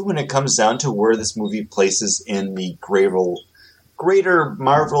 For me, when it comes down to where this movie places in the greater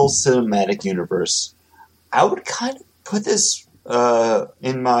Marvel Cinematic Universe, I would kind of put this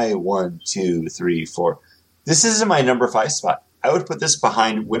in my 1, 2, 3, 4. This is in my number 5 spot. I would put this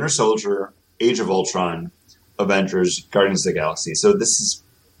behind Winter Soldier, Age of Ultron, Avengers, Guardians of the Galaxy. So this is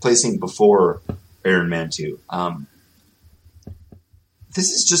placing before Iron Man 2. This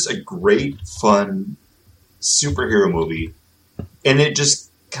is just a great, fun superhero movie. And it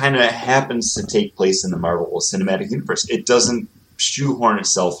just kind of happens to take place in the Marvel Cinematic Universe. It doesn't shoehorn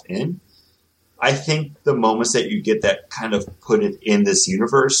itself in. I think the moments that you get that kind of put it in this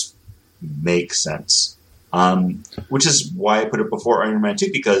universe make sense. Which is why I put it before Iron Man 2,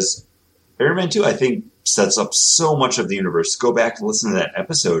 because Iron Man 2, I think, sets up so much of the universe. Go back and listen to that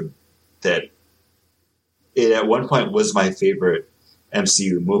episode that it at one point was my favorite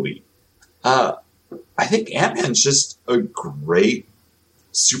MCU movie. I think Ant-Man's just a great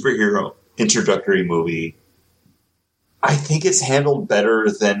superhero introductory movie. I think it's handled better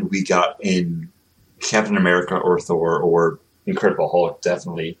than we got in Captain America or Thor or Incredible Hulk,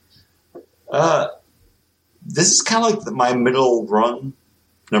 definitely. This is kind of like my middle run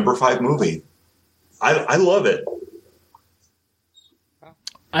number 5 movie. I love it.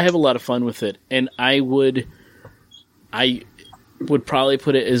 I have a lot of fun with it, and I would probably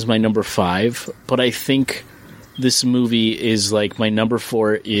put it as my number 5, but I think this movie is like my number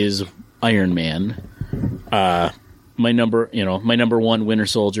 4 is Iron Man. My number 1, Winter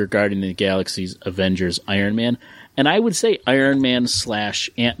Soldier, Guardian of the Galaxy, Avengers, Iron Man, and I would say Iron Man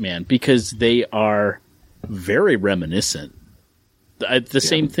 / Ant-Man because they are very reminiscent. The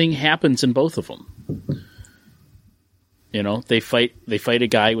same thing happens in both of them. You know, they fight a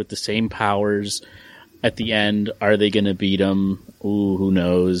guy with the same powers. At the end, are they going to beat him? Ooh, who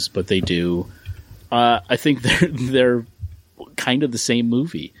knows? But they do. I think they're kind of the same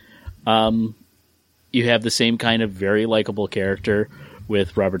movie. You have the same kind of very likable character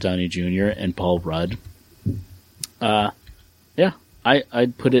with Robert Downey Jr. and Paul Rudd. Yeah,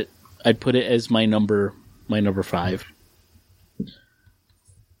 I'd put it as my number 5.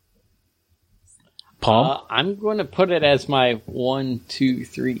 Paul? I'm going to put it as my 1, 2,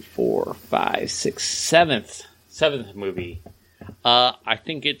 3, 4, 5, 6, 7th movie. I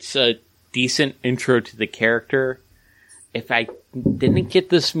think it's a decent intro to the character. If I didn't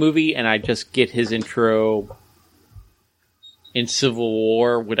get this movie and I just get his intro in Civil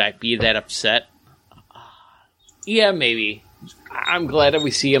War, would I be that upset? Yeah, maybe. I'm glad that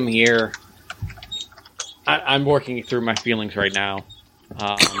we see him here. I'm working through my feelings right now.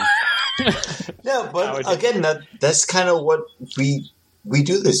 No, but again, that's kind of what we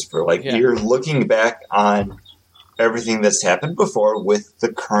do this for. You're looking back on everything that's happened before with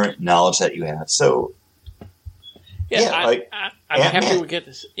the current knowledge that you have. So, I'm happy we get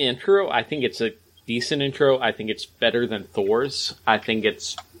this intro. I think it's a decent intro. I think it's better than Thor's. I think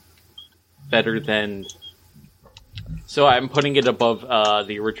it's better than... So I'm putting it above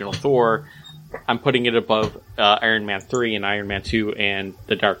the original Thor. I'm putting it above Iron Man 3 and Iron Man 2 and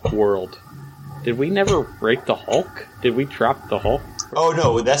The Dark World. Did we never rate the Hulk? Did we drop the Hulk? Oh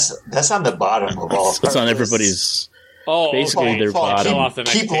no, that's on the bottom of all. It's on everybody's. Oh, basically their bottom.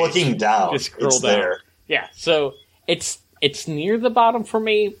 Keep looking down. Just scroll it's down. there. Yeah, so it's near the bottom for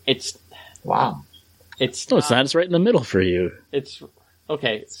me. Wow. It's not. It's right in the middle for you. It's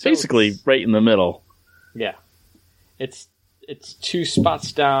okay. So Basically, right in the middle. Yeah, it's 2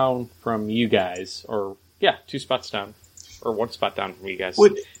 spots down from you guys, or 2 spots down, or 1 spot down from you guys.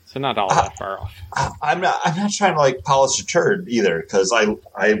 So not all that far off. I'm not trying to like polish a turd either, because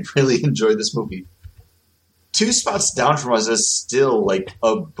I really enjoyed this movie. 2 spots down from us is still like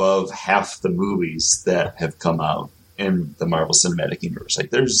above half the movies that have come out in the Marvel Cinematic Universe.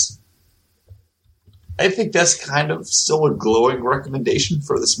 Like I think that's kind of still a glowing recommendation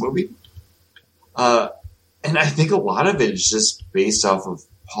for this movie. And I think a lot of it is just based off of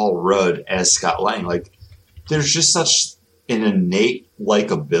Paul Rudd as Scott Lang. Like, there's just such an innate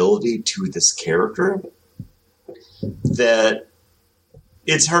likability to this character that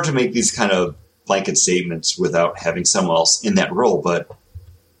it's hard to make these kind of blanket statements without having someone else in that role. But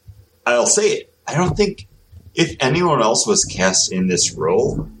I'll say it. I don't think if anyone else was cast in this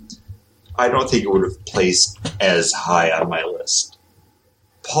role, I don't think it would have placed as high on my list.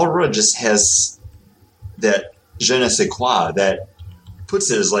 Paul Rudd just has that je ne sais quoi that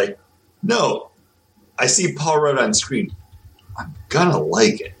puts it as like, no, I see Paul Rudd on screen, I'm gonna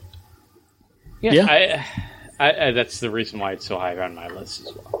like it. Yeah. I that's the reason why it's so high on my list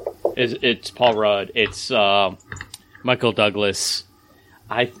as well. It's Paul Rudd. It's Michael Douglas.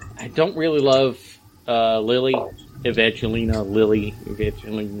 I don't really love Evangeline Lilly.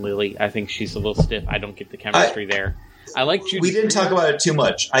 I think she's a little stiff. I don't get the chemistry there. I like Judy. We didn't talk about it too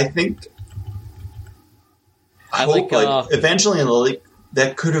much. I think Evangeline Lilly,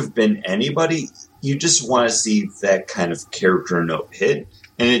 that could have been anybody. You just want to see that kind of character note hit,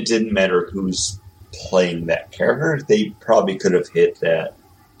 and it didn't matter who's playing that character. They probably could have hit that.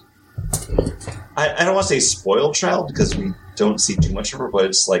 I don't want to say spoiled child because we don't see too much of her, but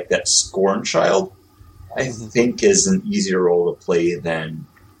it's like that scorned child. I think is an easier role to play than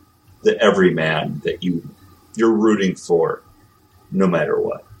the everyman that you're rooting for, no matter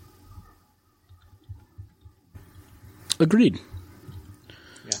what. Agreed.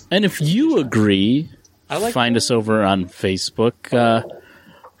 Yeah. And if you agree, find us over on Facebook.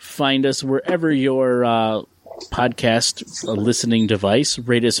 Find us wherever your podcast listening device.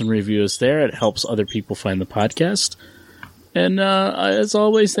 Rate us and review us there. It helps other people find the podcast. And as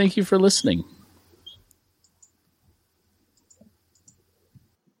always, thank you for listening.